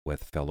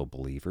 with fellow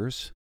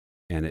believers,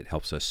 and it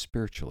helps us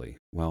spiritually.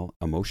 Well,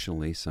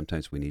 emotionally,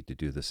 sometimes we need to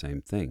do the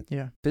same thing.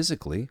 Yeah.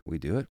 Physically, we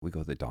do it. We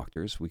go to the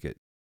doctors, we get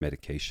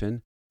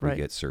medication, we right.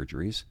 get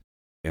surgeries,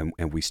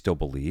 and we still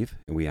believe,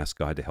 and we ask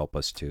God to help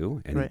us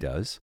too, and right. He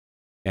does.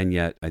 And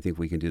yet, I think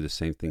we can do the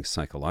same thing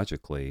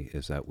psychologically,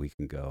 is that we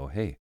can go,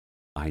 hey,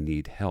 I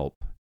need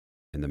help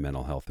in the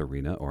mental health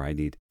arena, or I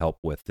need help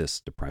with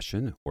this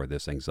depression or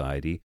this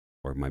anxiety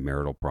or my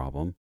marital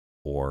problem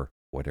or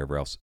whatever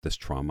else, this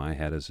trauma I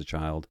had as a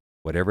child,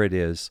 whatever it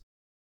is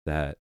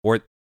that, or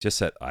just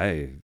that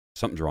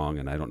something's wrong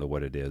and I don't know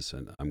what it is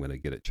and I'm going to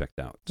get it checked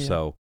out. Yeah.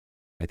 So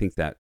I think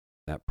that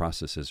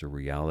process is a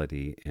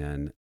reality.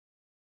 And,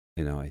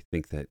 I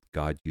think that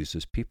God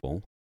uses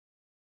people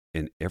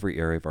in every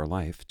area of our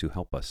life to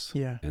help us.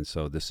 Yeah. And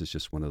so this is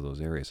just one of those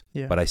areas.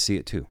 Yeah. But I see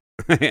it too.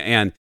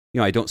 And,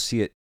 I don't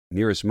see it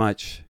near as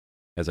much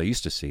as I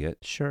used to see it.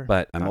 Sure.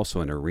 But I'm also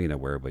in an arena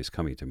where everybody's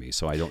coming to me.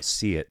 So I don't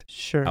see it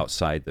sure.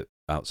 outside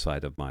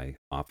of my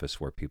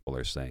office where people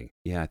are saying,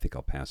 yeah, I think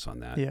I'll pass on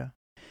that. Yeah.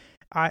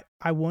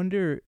 I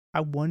wonder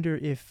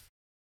if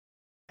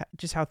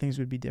just how things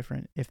would be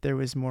different if there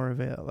was more of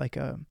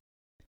a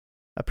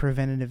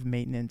preventative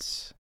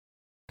maintenance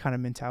kind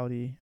of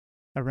mentality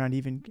around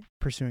even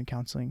pursuing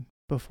counseling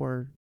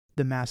before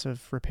the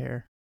massive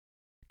repair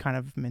kind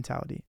of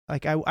mentality.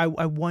 Like I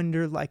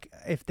wonder like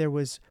if there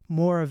was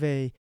more of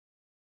a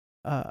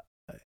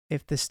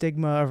if the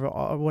stigma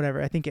or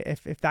whatever, I think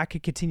if that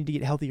could continue to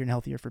get healthier and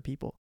healthier for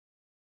people,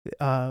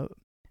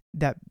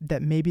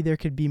 that maybe there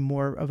could be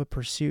more of a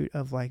pursuit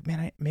of like,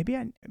 man,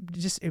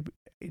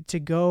 to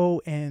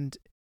go and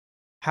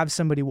have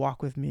somebody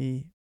walk with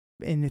me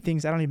in the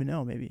things I don't even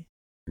know, maybe.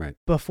 Right.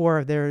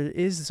 Before there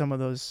is some of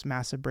those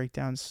massive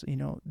breakdowns,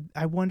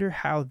 I wonder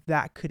how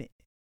that could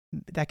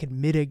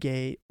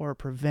mitigate or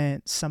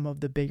prevent some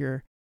of the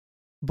bigger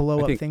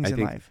blow up things in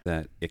life. I think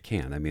that it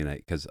can. I mean,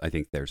 because I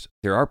think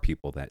there are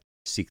people that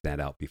seek that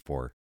out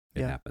before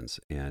it happens,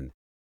 and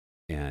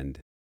and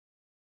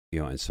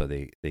so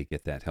they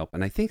get that help.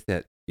 And I think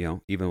that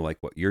even like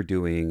what you're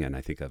doing, and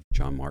I think of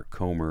John Mark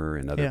Comer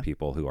and other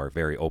people who are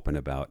very open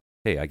about,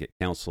 hey, I get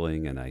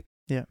counseling and I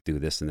do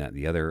this and that and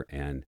the other,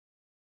 and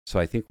so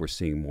I think we're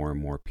seeing more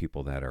and more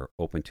people that are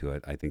open to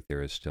it. I think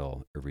there is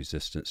still a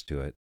resistance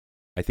to it.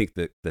 I think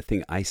that the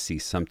thing I see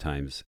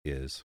sometimes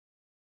is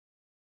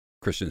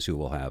Christians who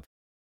will have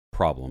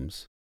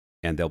problems,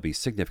 and there'll be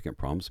significant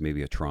problems,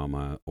 maybe a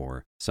trauma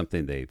or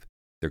something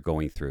they're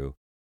going through,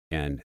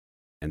 and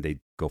they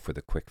go for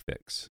the quick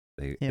fix.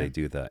 They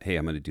do hey,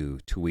 I'm going to do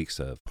 2 weeks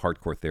of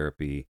hardcore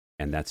therapy,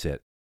 and that's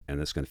it, and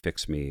that's going to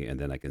fix me, and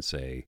then I can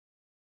say,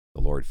 the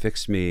Lord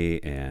fixed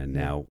me, and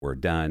now we're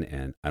done,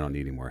 and I don't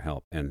need any more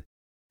help. And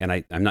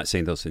I'm not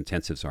saying those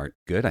intensives aren't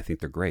good. I think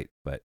they're great,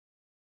 but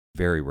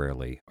very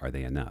rarely are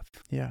they enough.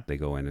 Yeah. They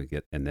go in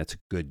and that's a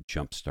good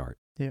jump start.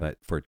 Yeah. But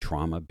for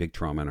big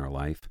trauma in our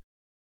life,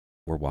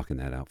 we're walking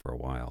that out for a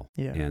while.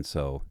 Yeah. And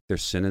so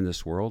there's sin in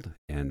this world,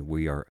 and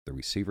we are the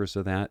receivers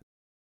of that.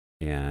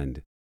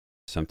 And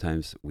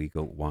sometimes we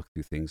go walk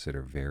through things that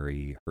are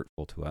very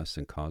hurtful to us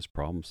and cause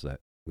problems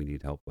that we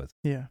need help with.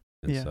 Yeah.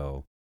 And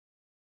so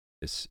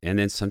and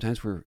then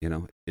sometimes we're,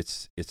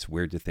 it's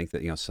weird to think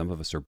that, some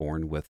of us are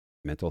born with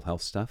mental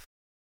health stuff.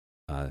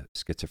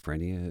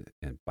 Schizophrenia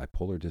and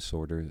bipolar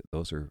disorder,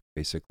 those are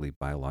basically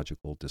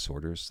biological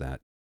disorders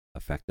that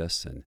affect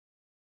us, and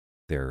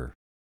they're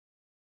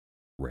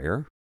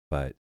rare,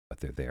 but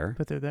they're there.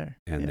 But they're there.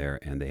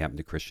 And they happen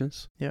to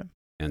Christians. Yeah.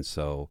 And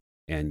so,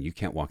 and you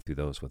can't walk through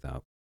those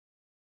without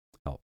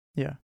help.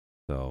 Yeah.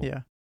 So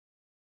yeah.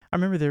 I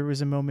remember there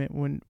was a moment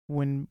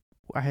when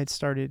I had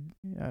started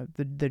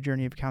the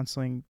journey of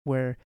counseling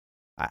where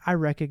I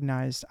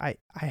recognized I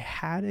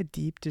had a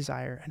deep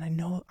desire, and I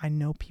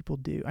know people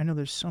do. I know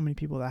there's so many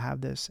people that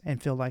have this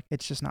and feel like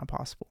it's just not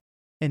possible.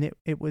 And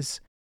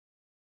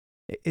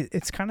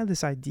it's kind of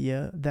this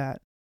idea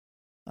that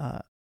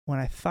when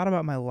I thought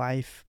about my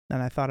life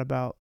and I thought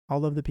about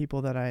all of the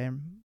people that I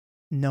am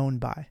known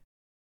by,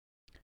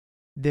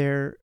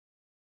 the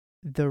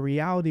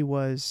reality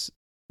was,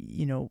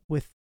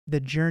 with the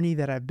journey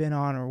that I've been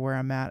on or where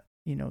I'm at,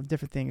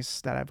 different things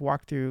that I've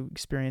walked through,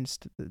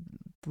 experienced,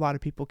 a lot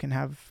of people could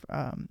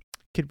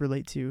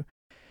relate to,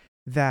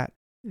 that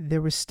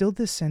there was still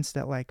this sense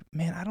that like,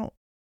 man, I don't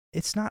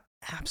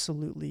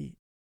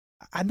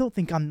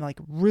think I'm like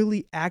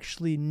really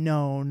actually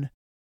known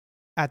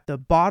at the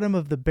bottom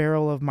of the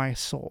barrel of my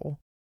soul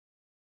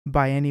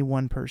by any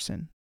one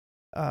person.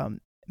 I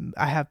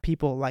have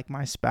people like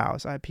my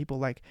spouse. I have people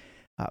like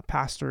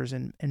pastors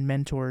and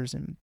mentors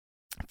and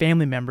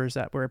family members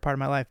that were a part of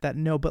my life that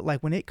know, but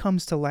like when it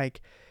comes to like,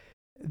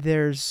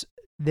 there's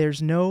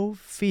no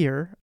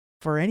fear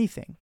for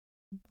anything,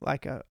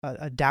 like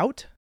a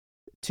doubt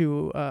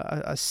to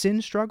a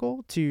sin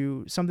struggle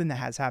to something that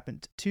has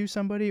happened to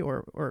somebody,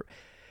 or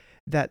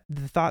that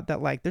the thought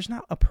that like, there's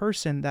not a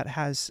person that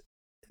has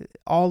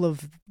all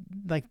of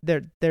like,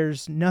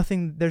 there's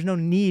no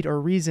need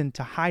or reason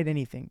to hide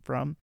anything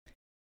from.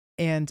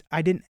 And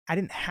I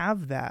didn't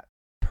have that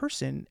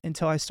person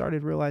until I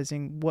started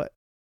realizing what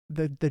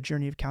the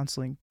journey of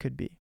counseling could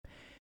be.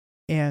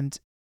 And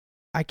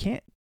I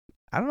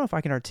don't know if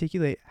I can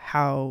articulate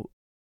how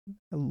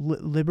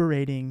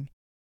liberating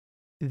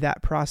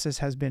that process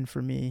has been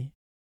for me,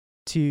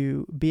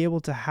 to be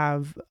able to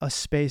have a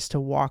space to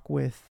walk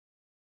with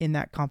in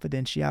that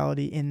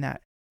confidentiality, in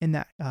that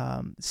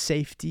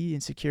safety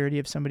and security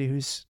of somebody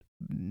who's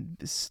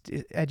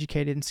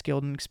educated and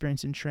skilled and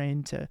experienced and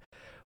trained to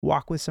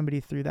walk with somebody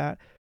through that,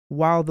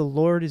 while the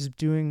Lord is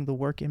doing the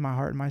work in my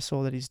heart and my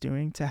soul that he's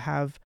doing, to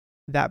have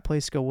that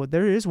place go, well,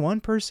 there is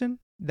one person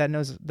that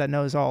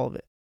knows all of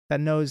it, that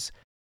knows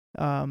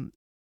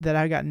that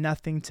I got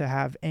nothing to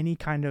have any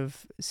kind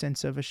of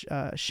sense of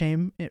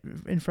shame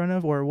in front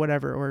of, or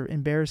whatever, or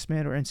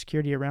embarrassment or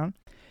insecurity around.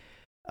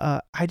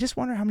 I just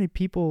wonder how many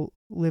people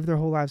live their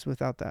whole lives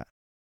without that,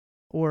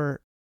 or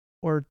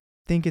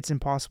think it's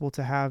impossible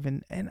to have.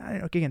 And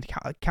again,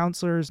 a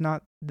counselor is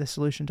not the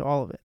solution to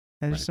all of it.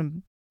 And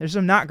there's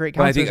some not great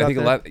counselors. But I think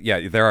a lot,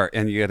 there are,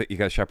 and you got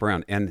to shop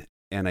around. And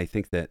I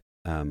think that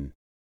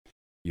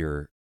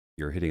you're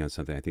hitting on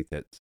something. I think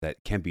that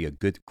can be a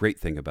great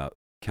thing about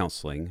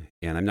counseling.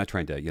 And I'm not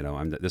trying to,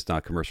 this is not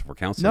a commercial for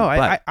counseling. No,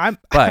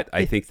 but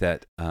I think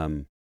that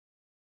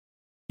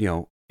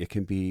it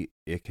can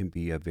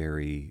be a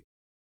very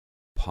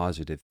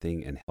positive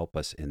thing and help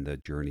us in the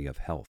journey of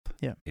health.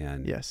 Yeah.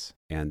 And yes.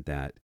 And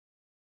that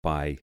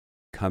by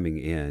coming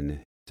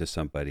in to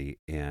somebody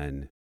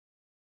and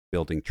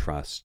building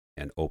trust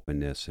and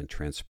openness and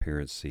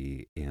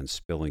transparency and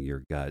spilling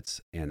your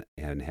guts and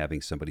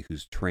having somebody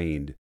who's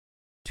trained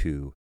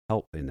to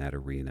help in that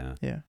arena,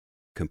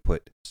 can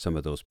put some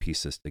of those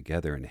pieces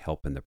together and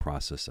help in the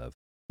process of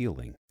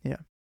healing. Yeah.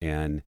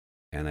 And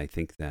I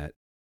think that,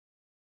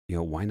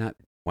 why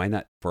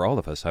not for all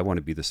of us? I want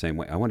to be the same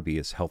way. I want to be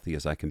as healthy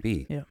as I can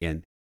be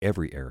in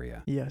every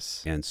area.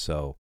 Yes. And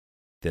so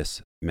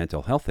this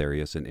mental health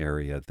area is an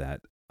area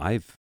that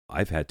I've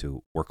had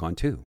to work on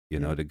too,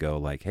 to go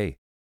like, hey,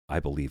 I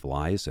believe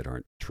lies that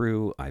aren't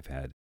true. I've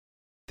had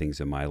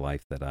things in my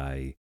life that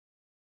I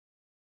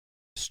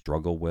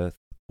struggle with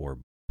or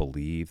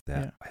believe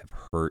that have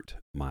hurt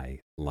my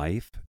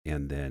life.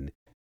 And then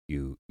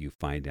you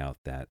find out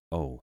that,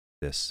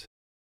 this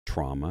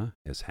trauma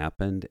has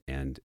happened,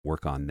 and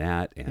work on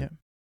that and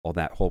all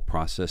that whole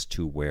process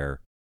to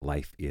where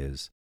life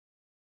is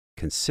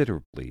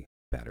considerably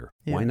better.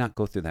 Why not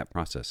go through that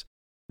process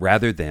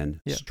rather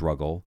than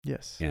struggle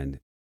and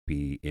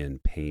be in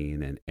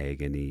pain and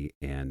agony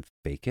and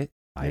fake it,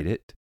 hide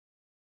it,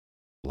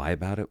 lie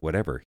about it,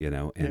 whatever,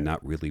 and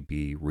not really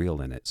be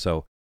real in it.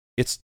 So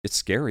it's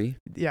scary.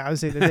 Yeah, I would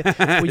say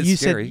that what you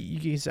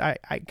scary. said,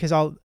 because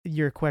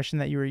your question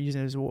that you were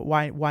using is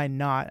why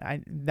not?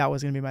 That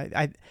was going to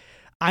be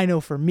I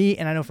know for me,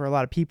 and I know for a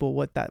lot of people,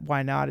 what that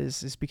why not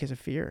is because of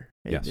fear.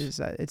 It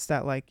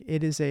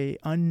is a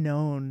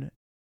unknown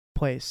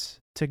place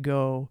to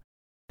go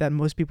that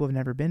most people have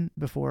never been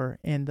before,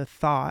 and the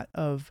thought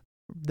of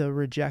the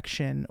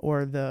rejection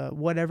or the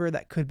whatever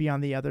that could be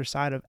on the other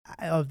side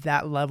of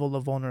that level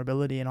of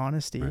vulnerability and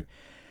honesty,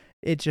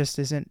 it just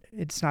isn't.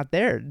 It's not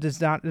there. It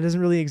doesn't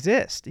really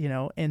exist,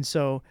 And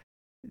so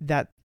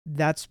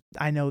that's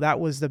I know that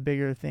was the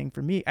bigger thing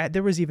for me.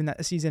 There was even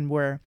that season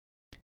where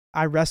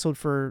I wrestled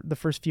for the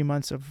first few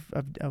months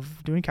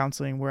of doing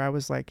counseling, where I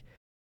was like,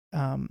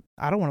 I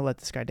don't want to let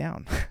this guy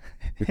down.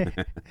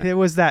 There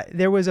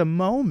was a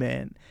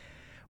moment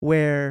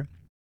where,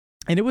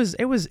 and it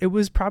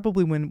was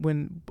probably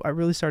when I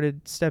really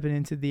started stepping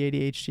into the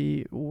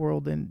ADHD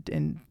world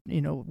and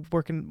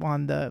working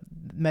on the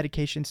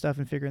medication stuff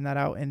and figuring that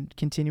out and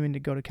continuing to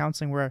go to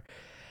counseling, where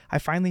I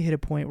finally hit a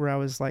point where I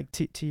was like,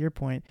 to your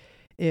point,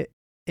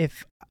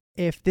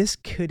 if this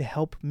could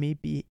help me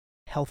be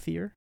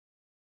healthier,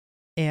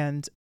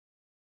 and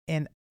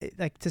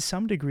like to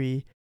some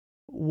degree,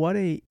 what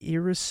a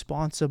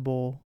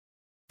irresponsible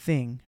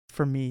thing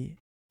for me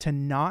to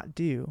not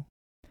do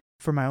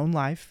for my own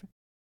life,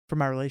 for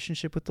my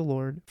relationship with the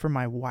Lord, for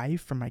my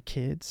wife, for my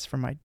kids, for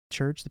my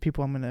church, the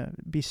people I'm going to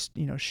be,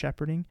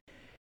 shepherding,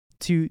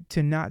 to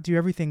not do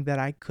everything that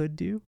I could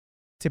do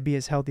to be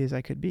as healthy as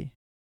I could be.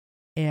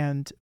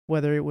 And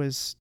whether it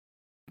was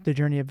the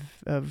journey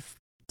of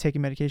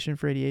taking medication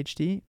for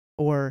ADHD,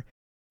 or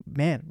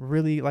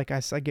really, like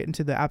I get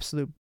into the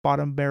absolute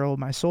bottom barrel of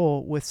my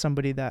soul with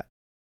somebody that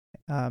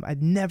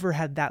I'd never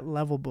had that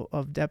level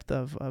of depth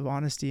of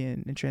honesty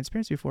and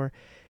transparency before.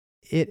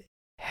 It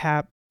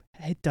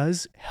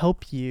does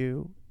help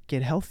you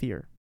get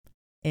healthier.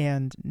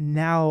 And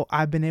now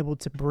I've been able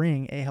to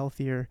bring a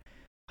healthier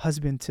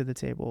husband to the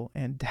table,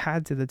 and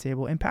dad to the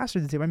table, and pastor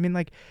to the table. I mean,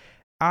 like,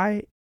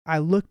 I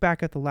look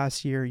back at the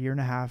last year and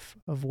a half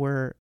of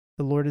where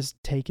the Lord has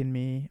taken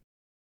me,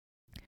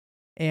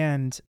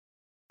 and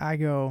I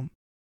go,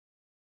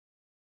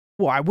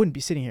 well, I wouldn't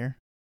be sitting here.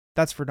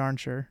 That's for darn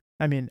sure.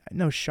 I mean,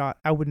 no shot.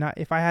 I would not,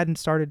 if I hadn't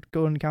started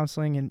going to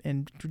counseling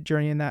and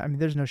journeying that. I mean,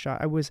 there's no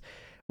shot.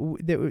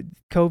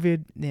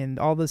 COVID and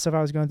all the stuff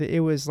I was going through. It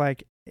was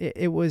like,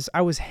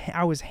 I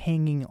was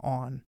hanging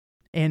on,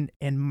 and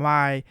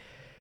my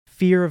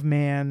fear of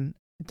man,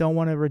 don't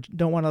want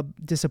to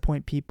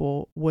disappoint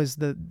people, was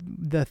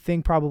the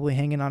thing probably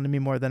hanging on to me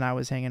more than I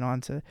was hanging on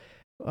to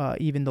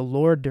even the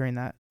Lord during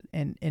that.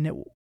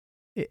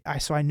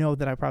 So I know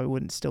that I probably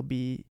wouldn't still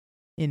be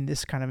in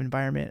this kind of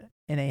environment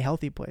in a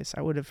healthy place.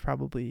 I would have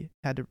probably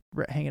had to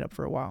hang it up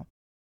for a while.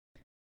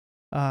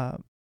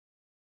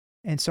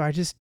 And so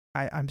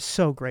I'm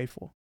so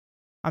grateful.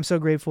 I'm so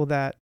grateful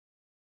that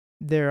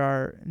there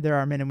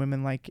are men and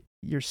women like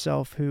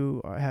yourself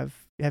who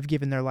have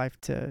given their life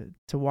to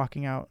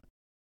walking out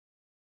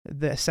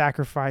the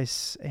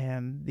sacrifice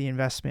and the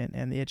investment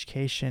and the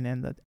education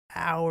and the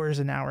hours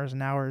and hours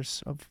and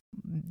hours of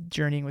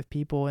journeying with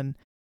people and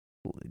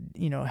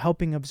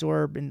helping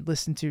absorb and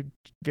listen to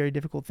very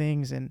difficult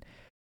things and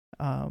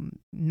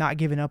not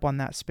giving up on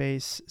that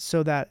space,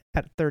 so that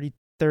at 30,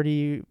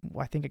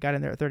 I think I got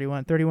in there at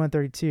 31,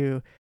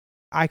 32,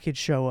 I could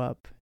show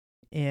up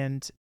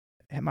and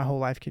my whole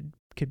life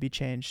could be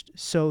changed,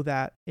 so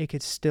that it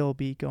could still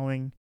be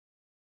going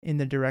in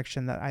the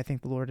direction that I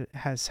think the Lord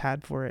has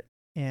had for it,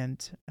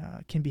 and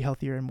can be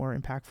healthier and more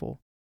impactful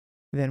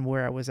than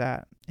where I was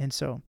at. And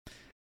so,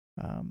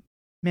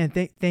 man,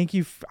 thank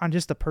you on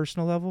just a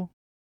personal level.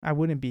 I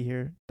wouldn't be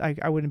here.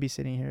 I wouldn't be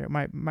sitting here.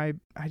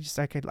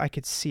 I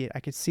could see it. I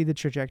could see the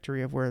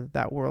trajectory of where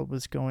that world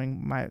was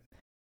going.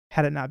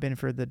 Had it not been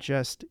for the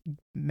just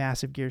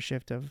massive gear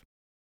shift of,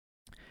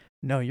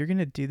 no, you're going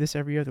to do this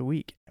every other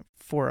week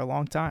for a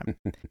long time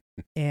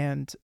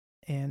and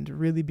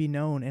really be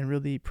known and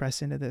really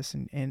press into this.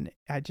 And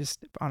I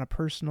just, on a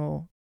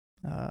personal,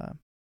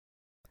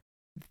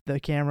 the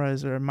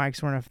cameras or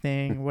mics weren't a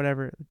thing,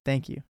 whatever.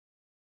 Thank you.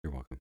 You're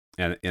welcome.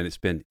 And it's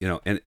been,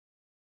 and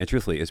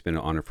truthfully, it's been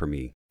an honor for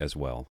me as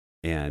well.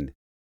 And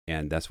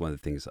that's one of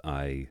the things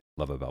I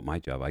love about my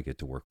job. I get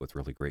to work with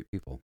really great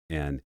people,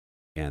 and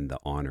the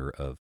honor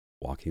of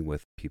walking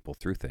with people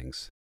through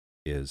things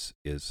is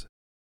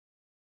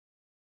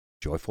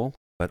joyful,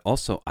 but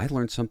also I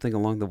learned something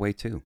along the way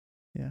too.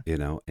 Yeah.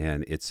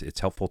 And it's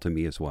helpful to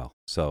me as well.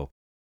 So,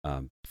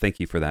 thank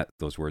you for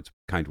those words,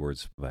 kind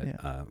words, but,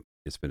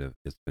 it's been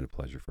a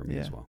pleasure for me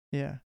as well.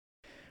 Yeah.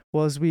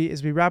 Well, as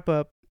we wrap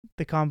up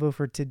the convo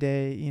for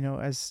today,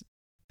 as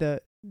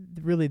the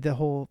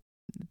whole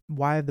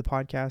why of the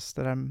podcast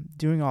that I'm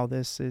doing all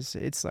this is,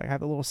 it's like I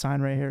have a little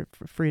sign right here,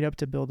 freed up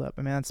to build up.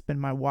 I mean, that's been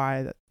my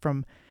why that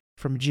from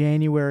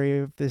January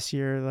of this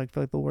year. Like, I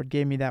feel like the Lord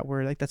gave me that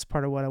word. Like, that's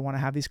part of what I want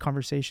to have these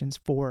conversations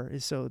for,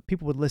 is so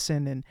people would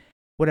listen, and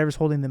whatever's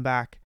holding them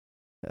back,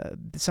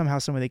 somehow,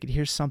 some way they could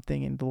hear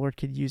something, and the Lord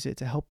could use it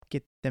to help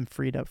get them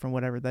freed up from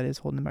whatever that is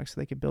holding them back, so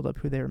they could build up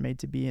who they were made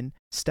to be and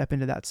step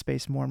into that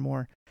space more and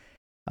more.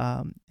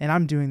 And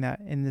I'm doing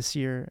that in this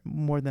year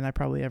more than I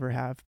probably ever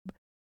have.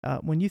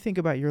 When you think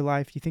about your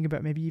life, you think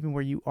about maybe even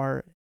where you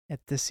are at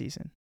this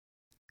season,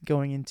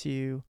 going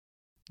into,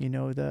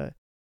 the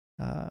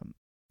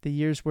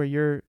years where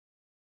you're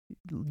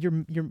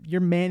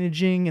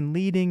managing and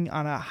leading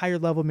on a higher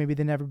level maybe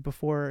than ever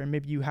before, and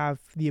maybe you have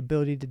the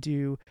ability to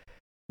do,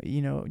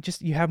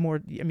 just you have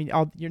more. I mean,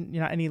 you're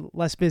not any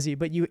less busy,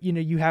 but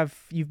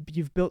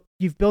you've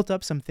built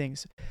up some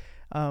things,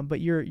 but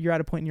you're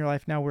at a point in your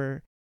life now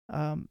where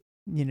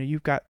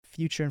you've got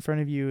future in front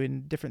of you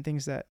and different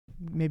things that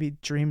maybe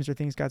dreams or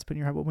things God's put in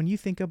your heart. But when you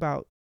think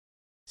about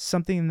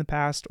something in the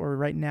past or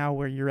right now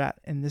where you're at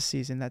in this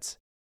season that's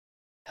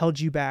held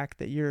you back,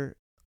 that you're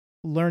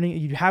learning,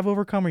 you have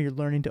overcome, or you're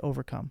learning to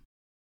overcome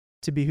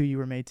to be who you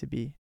were made to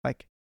be,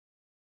 like,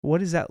 what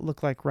does that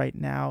look like right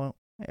now?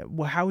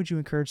 How would you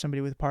encourage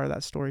somebody with part of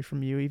that story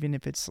from you, even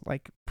if it's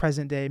like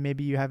present day?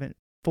 Maybe you haven't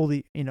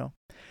fully,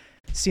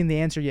 seen the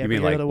answer yet. You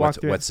mean, like,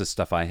 what's the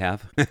stuff I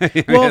have?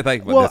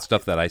 The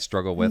stuff that I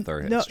struggle with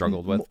or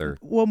struggled with, or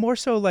more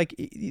so like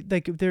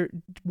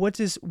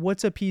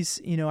what's a piece?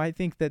 I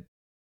think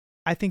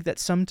that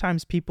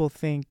sometimes people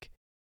think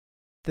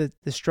that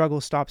the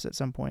struggle stops at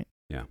some point.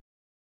 Yeah.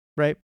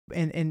 Right.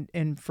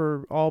 And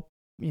for all,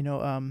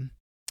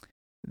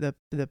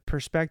 the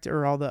perspective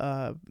or all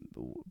the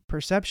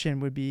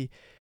perception would be,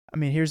 I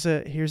mean, here's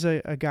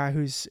a guy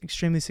who's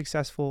extremely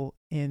successful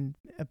in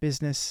a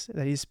business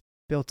that he's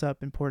built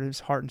up and poured his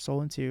heart and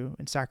soul into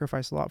and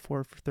sacrificed a lot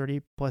for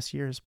 30 plus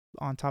years,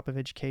 on top of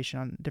education,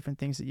 on different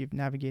things that you've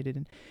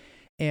navigated,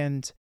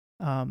 and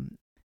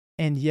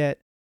yet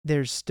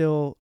there's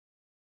still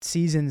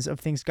seasons of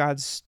things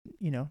God's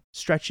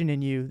stretching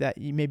in you that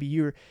maybe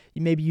you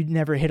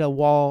never hit a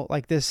wall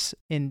like this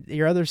in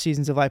your other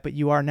seasons of life, but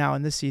you are now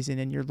in this season,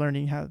 and you're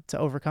learning how to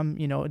overcome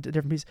a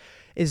different piece.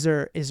 Is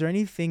there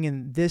anything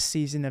in this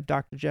season of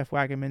Dr. Jeff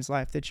Wagaman's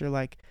life that you're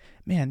like,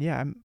 man,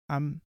 yeah,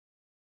 I'm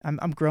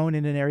growing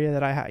in an area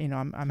that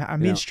I'm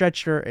being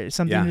stretched or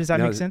something? Yeah, does that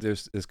make sense?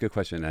 It's a good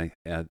question. I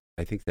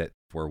think that,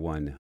 for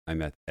one,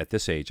 I'm at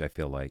this age, I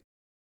feel like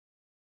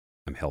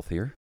I'm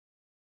healthier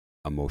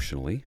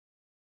emotionally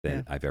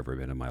than I've ever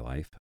been in my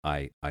life.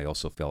 I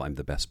also feel I'm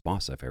the best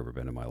boss I've ever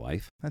been in my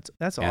life.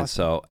 That's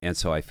awesome. And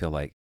so I feel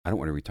like I don't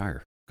want to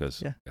retire,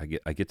 because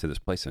I get to this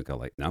place and go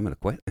like, now I'm going to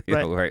quit.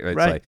 Right. It's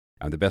like,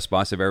 I'm the best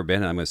boss I've ever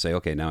been, and I'm going to say,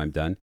 okay, now I'm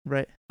done.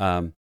 Right.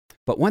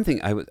 But one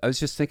thing, I was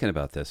just thinking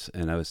about this,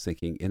 and I was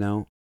thinking,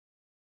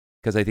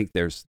 because I think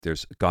there's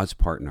God's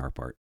part and our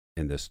part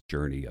in this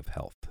journey of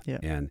health. Yeah.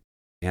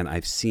 And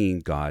I've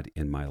seen God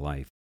in my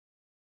life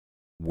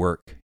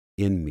work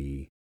in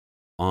me,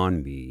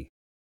 on me,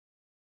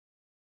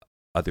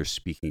 others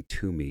speaking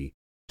to me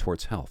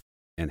towards health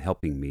and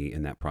helping me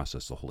in that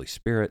process. The Holy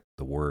Spirit,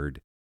 the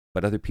Word,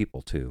 but other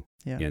people too,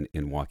 in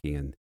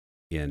walking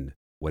in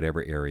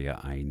whatever area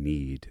I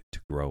need to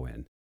grow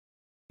in.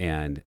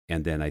 And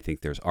then I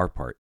think there's our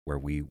part where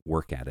we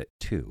work at it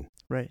too.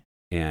 Right.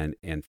 And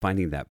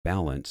finding that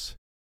balance,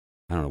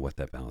 I don't know what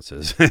that balance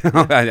is.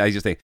 Yeah. I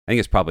think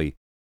it's probably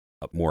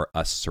more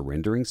us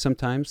surrendering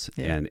sometimes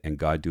Yeah. and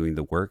God doing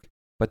the work.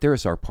 But there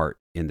is our part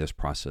in this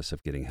process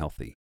of getting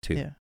healthy too.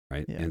 Yeah.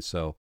 Right. Yeah. And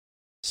so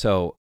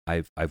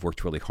I've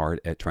worked really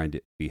hard at trying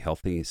to be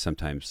healthy.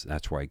 Sometimes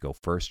that's where I go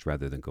first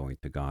rather than going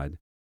to God.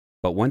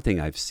 But one thing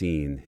I've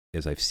seen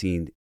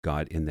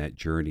God in that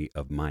journey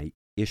of my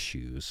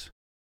issues.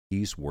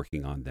 He's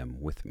working on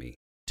them with me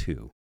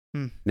too.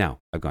 Now,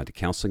 I've gone to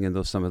counseling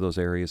in some of those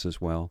areas as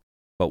well.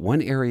 But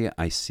one area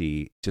I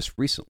see just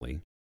recently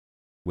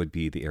would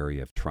be the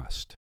area of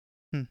trust.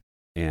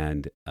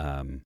 And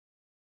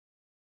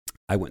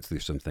I went through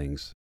some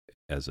things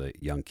as a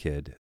young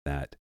kid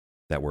that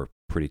were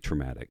pretty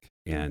traumatic.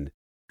 And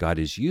God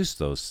has used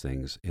those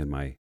things in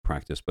my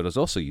practice, but has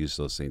also used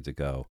those things to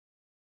go,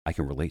 I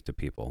can relate to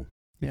people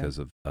because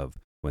of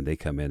when they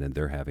come in and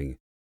they're having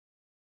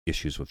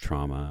issues with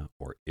trauma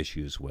or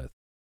issues with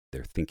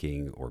their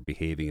thinking or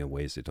behaving in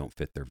ways that don't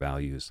fit their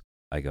values.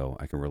 I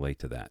can relate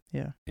to that.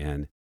 Yeah.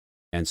 And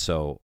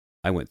so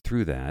I went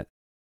through that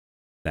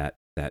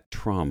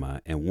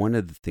trauma. And one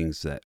of the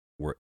things that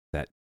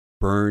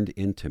burned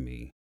into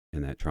me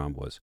in that trauma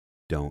was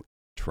don't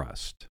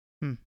trust.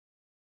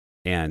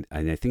 And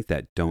I think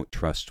that don't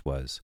trust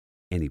was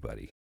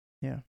anybody.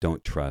 Yeah.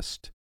 Don't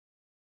trust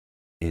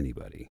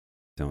anybody.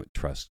 Don't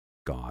trust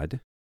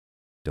God.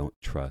 Don't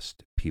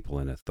trust people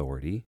in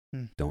authority.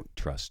 Don't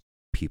trust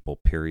people,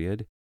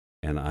 period.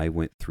 And I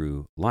went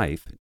through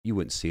life. You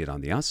wouldn't see it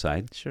on the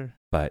outside. Sure.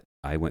 But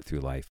I went through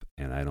life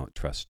and I don't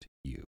trust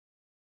you.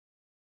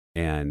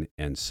 And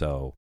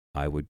so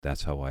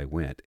that's how I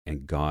went.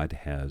 And God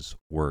has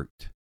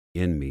worked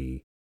in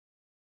me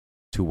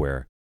to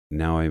where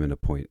now I'm at a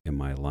point in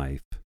my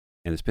life,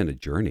 and it's been a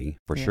journey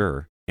for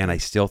sure. And I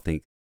still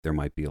think there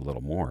might be a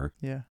little more.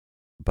 Yeah.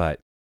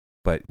 But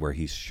where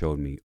he's showed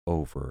me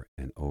over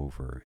and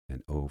over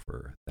and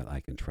over that I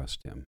can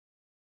trust him.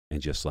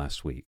 And just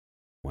last week,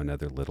 one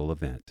other little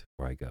event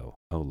where I go,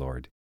 oh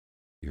Lord,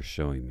 you're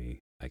showing me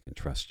I can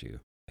trust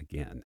you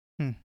again.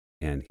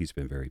 And he's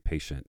been very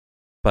patient.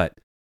 But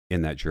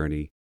in that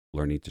journey,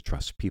 learning to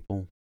trust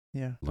people,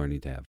 learning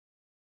to have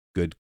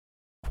good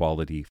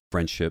quality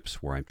friendships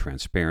where I'm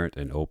transparent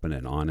and open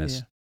and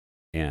honest,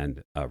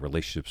 and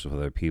relationships with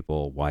other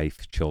people,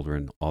 wife,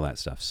 children, all that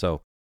stuff.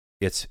 So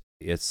it's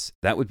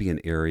that would be an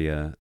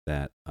area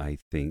that I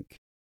think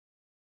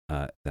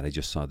that I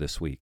just saw this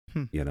week.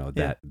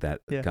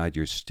 God,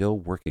 you're still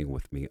working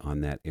with me on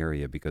that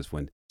area, because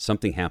when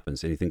something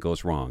happens, anything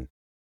goes wrong,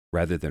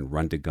 rather than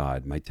run to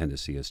God, my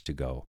tendency is to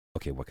go,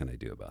 okay, what can I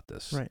do about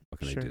this? Right. What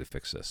can I do to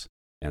fix this?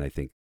 And I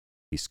think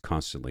he's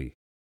constantly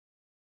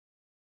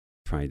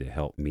trying to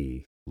help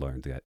me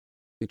learn that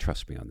you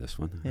trust me on this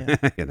one.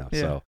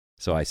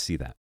 So I see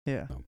that.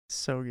 Yeah.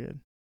 So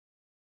good.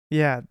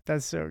 Yeah,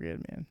 that's so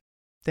good, man.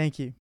 Thank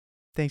you.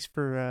 Thanks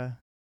for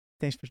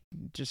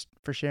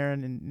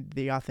sharing and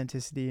the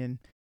authenticity, and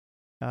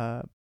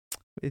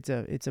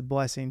it's a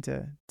blessing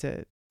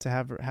to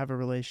have a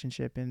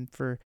relationship, and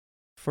for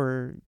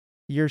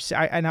your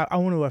I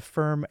want to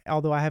affirm,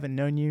 although I haven't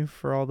known you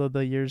for all of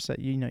the years that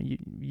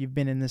you've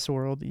been in this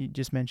world. You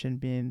just mentioned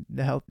being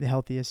the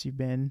healthiest you've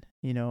been,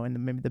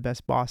 and maybe the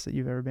best boss that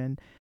you've ever been.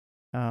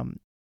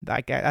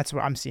 That's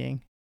what I'm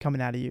seeing coming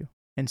out of you,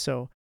 and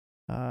so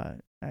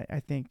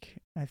I think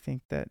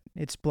that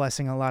it's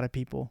blessing a lot of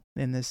people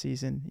in this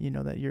season.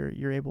 That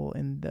you're able,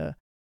 in the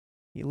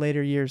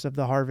later years of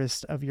the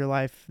harvest of your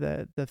life,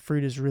 that the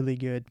fruit is really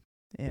good,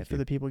 and for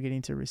the people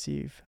getting to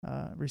receive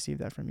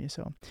that from you.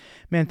 So,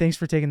 man, thanks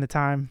for taking the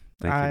time.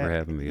 Thank you for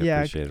having me. I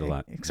appreciate it a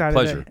lot.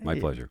 Excited. My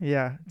pleasure.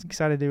 Yeah,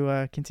 excited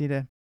to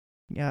continue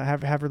to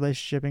have a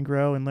relationship and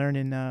grow and learn,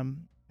 and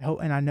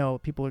and I know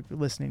people are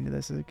listening to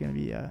this is going to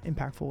be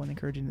impactful and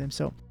encouraging to them.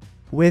 So,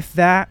 with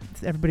that,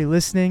 everybody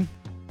listening,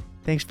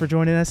 thanks for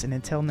joining us, and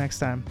until next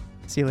time,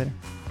 see you later.